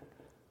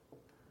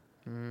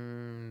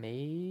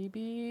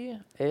 Maybe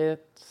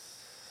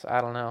it's.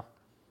 I don't know.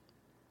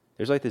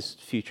 There's like this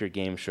future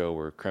game show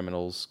where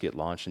criminals get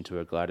launched into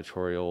a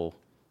gladiatorial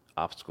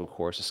obstacle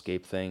course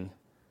escape thing.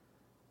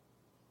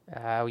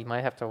 We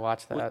might have to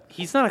watch that.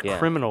 He's not a Yeah.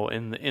 criminal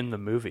in the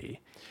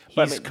movie.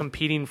 But I He's mean-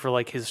 competing for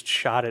like his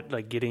shot at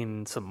like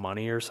getting some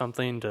money or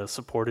something to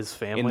support his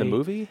family. In the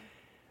movie?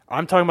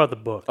 I'm talking about the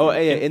book. Oh,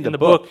 yeah, in the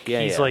book, book.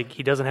 Yeah, he's yeah. like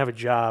he doesn't have a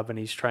job and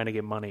he's trying to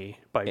get money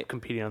by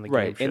competing on the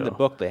game show. In the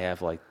book, they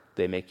have like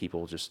they make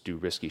people just do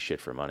risky shit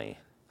for money.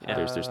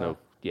 There's no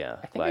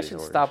I think I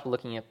should stop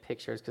looking at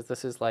pictures because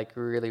this is like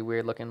really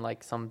weird looking,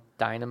 like some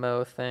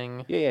dynamo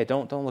thing. Yeah.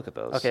 Don't look at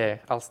those.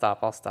 Okay, I'll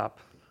stop.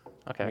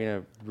 Okay. You're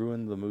gonna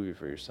ruin the movie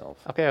for yourself.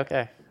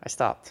 Okay. I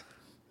stopped.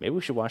 Maybe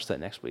we should watch that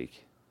next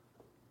week.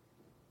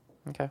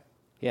 Okay.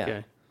 Yeah.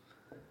 Okay.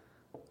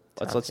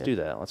 Let's Sounds do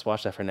that. Let's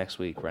watch that for next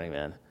week, Running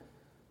Man,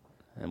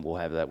 and we'll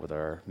have that with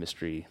our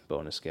mystery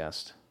bonus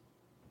guest.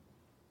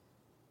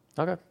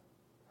 Okay.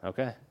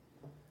 Okay.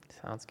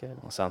 Sounds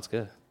good. Well, sounds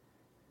good.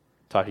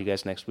 Talk to you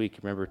guys next week.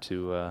 Remember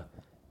to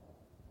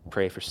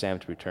pray for Sam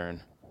to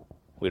return.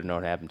 We don't know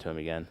what happened to him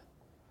again.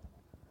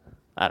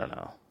 I don't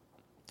know.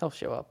 He'll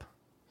show up.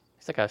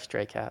 He's like a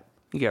stray cat.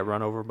 He got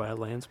run over by a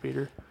land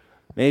speeder.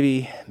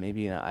 Maybe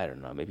I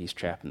don't know. Maybe he's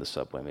trapped in the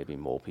subway. Maybe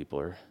mole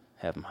people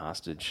have him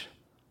hostage.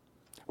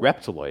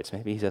 Reptiloids.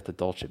 Maybe he's at the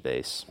Dolce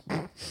base.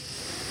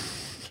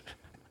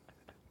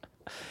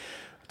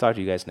 Talk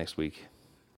to you guys next week.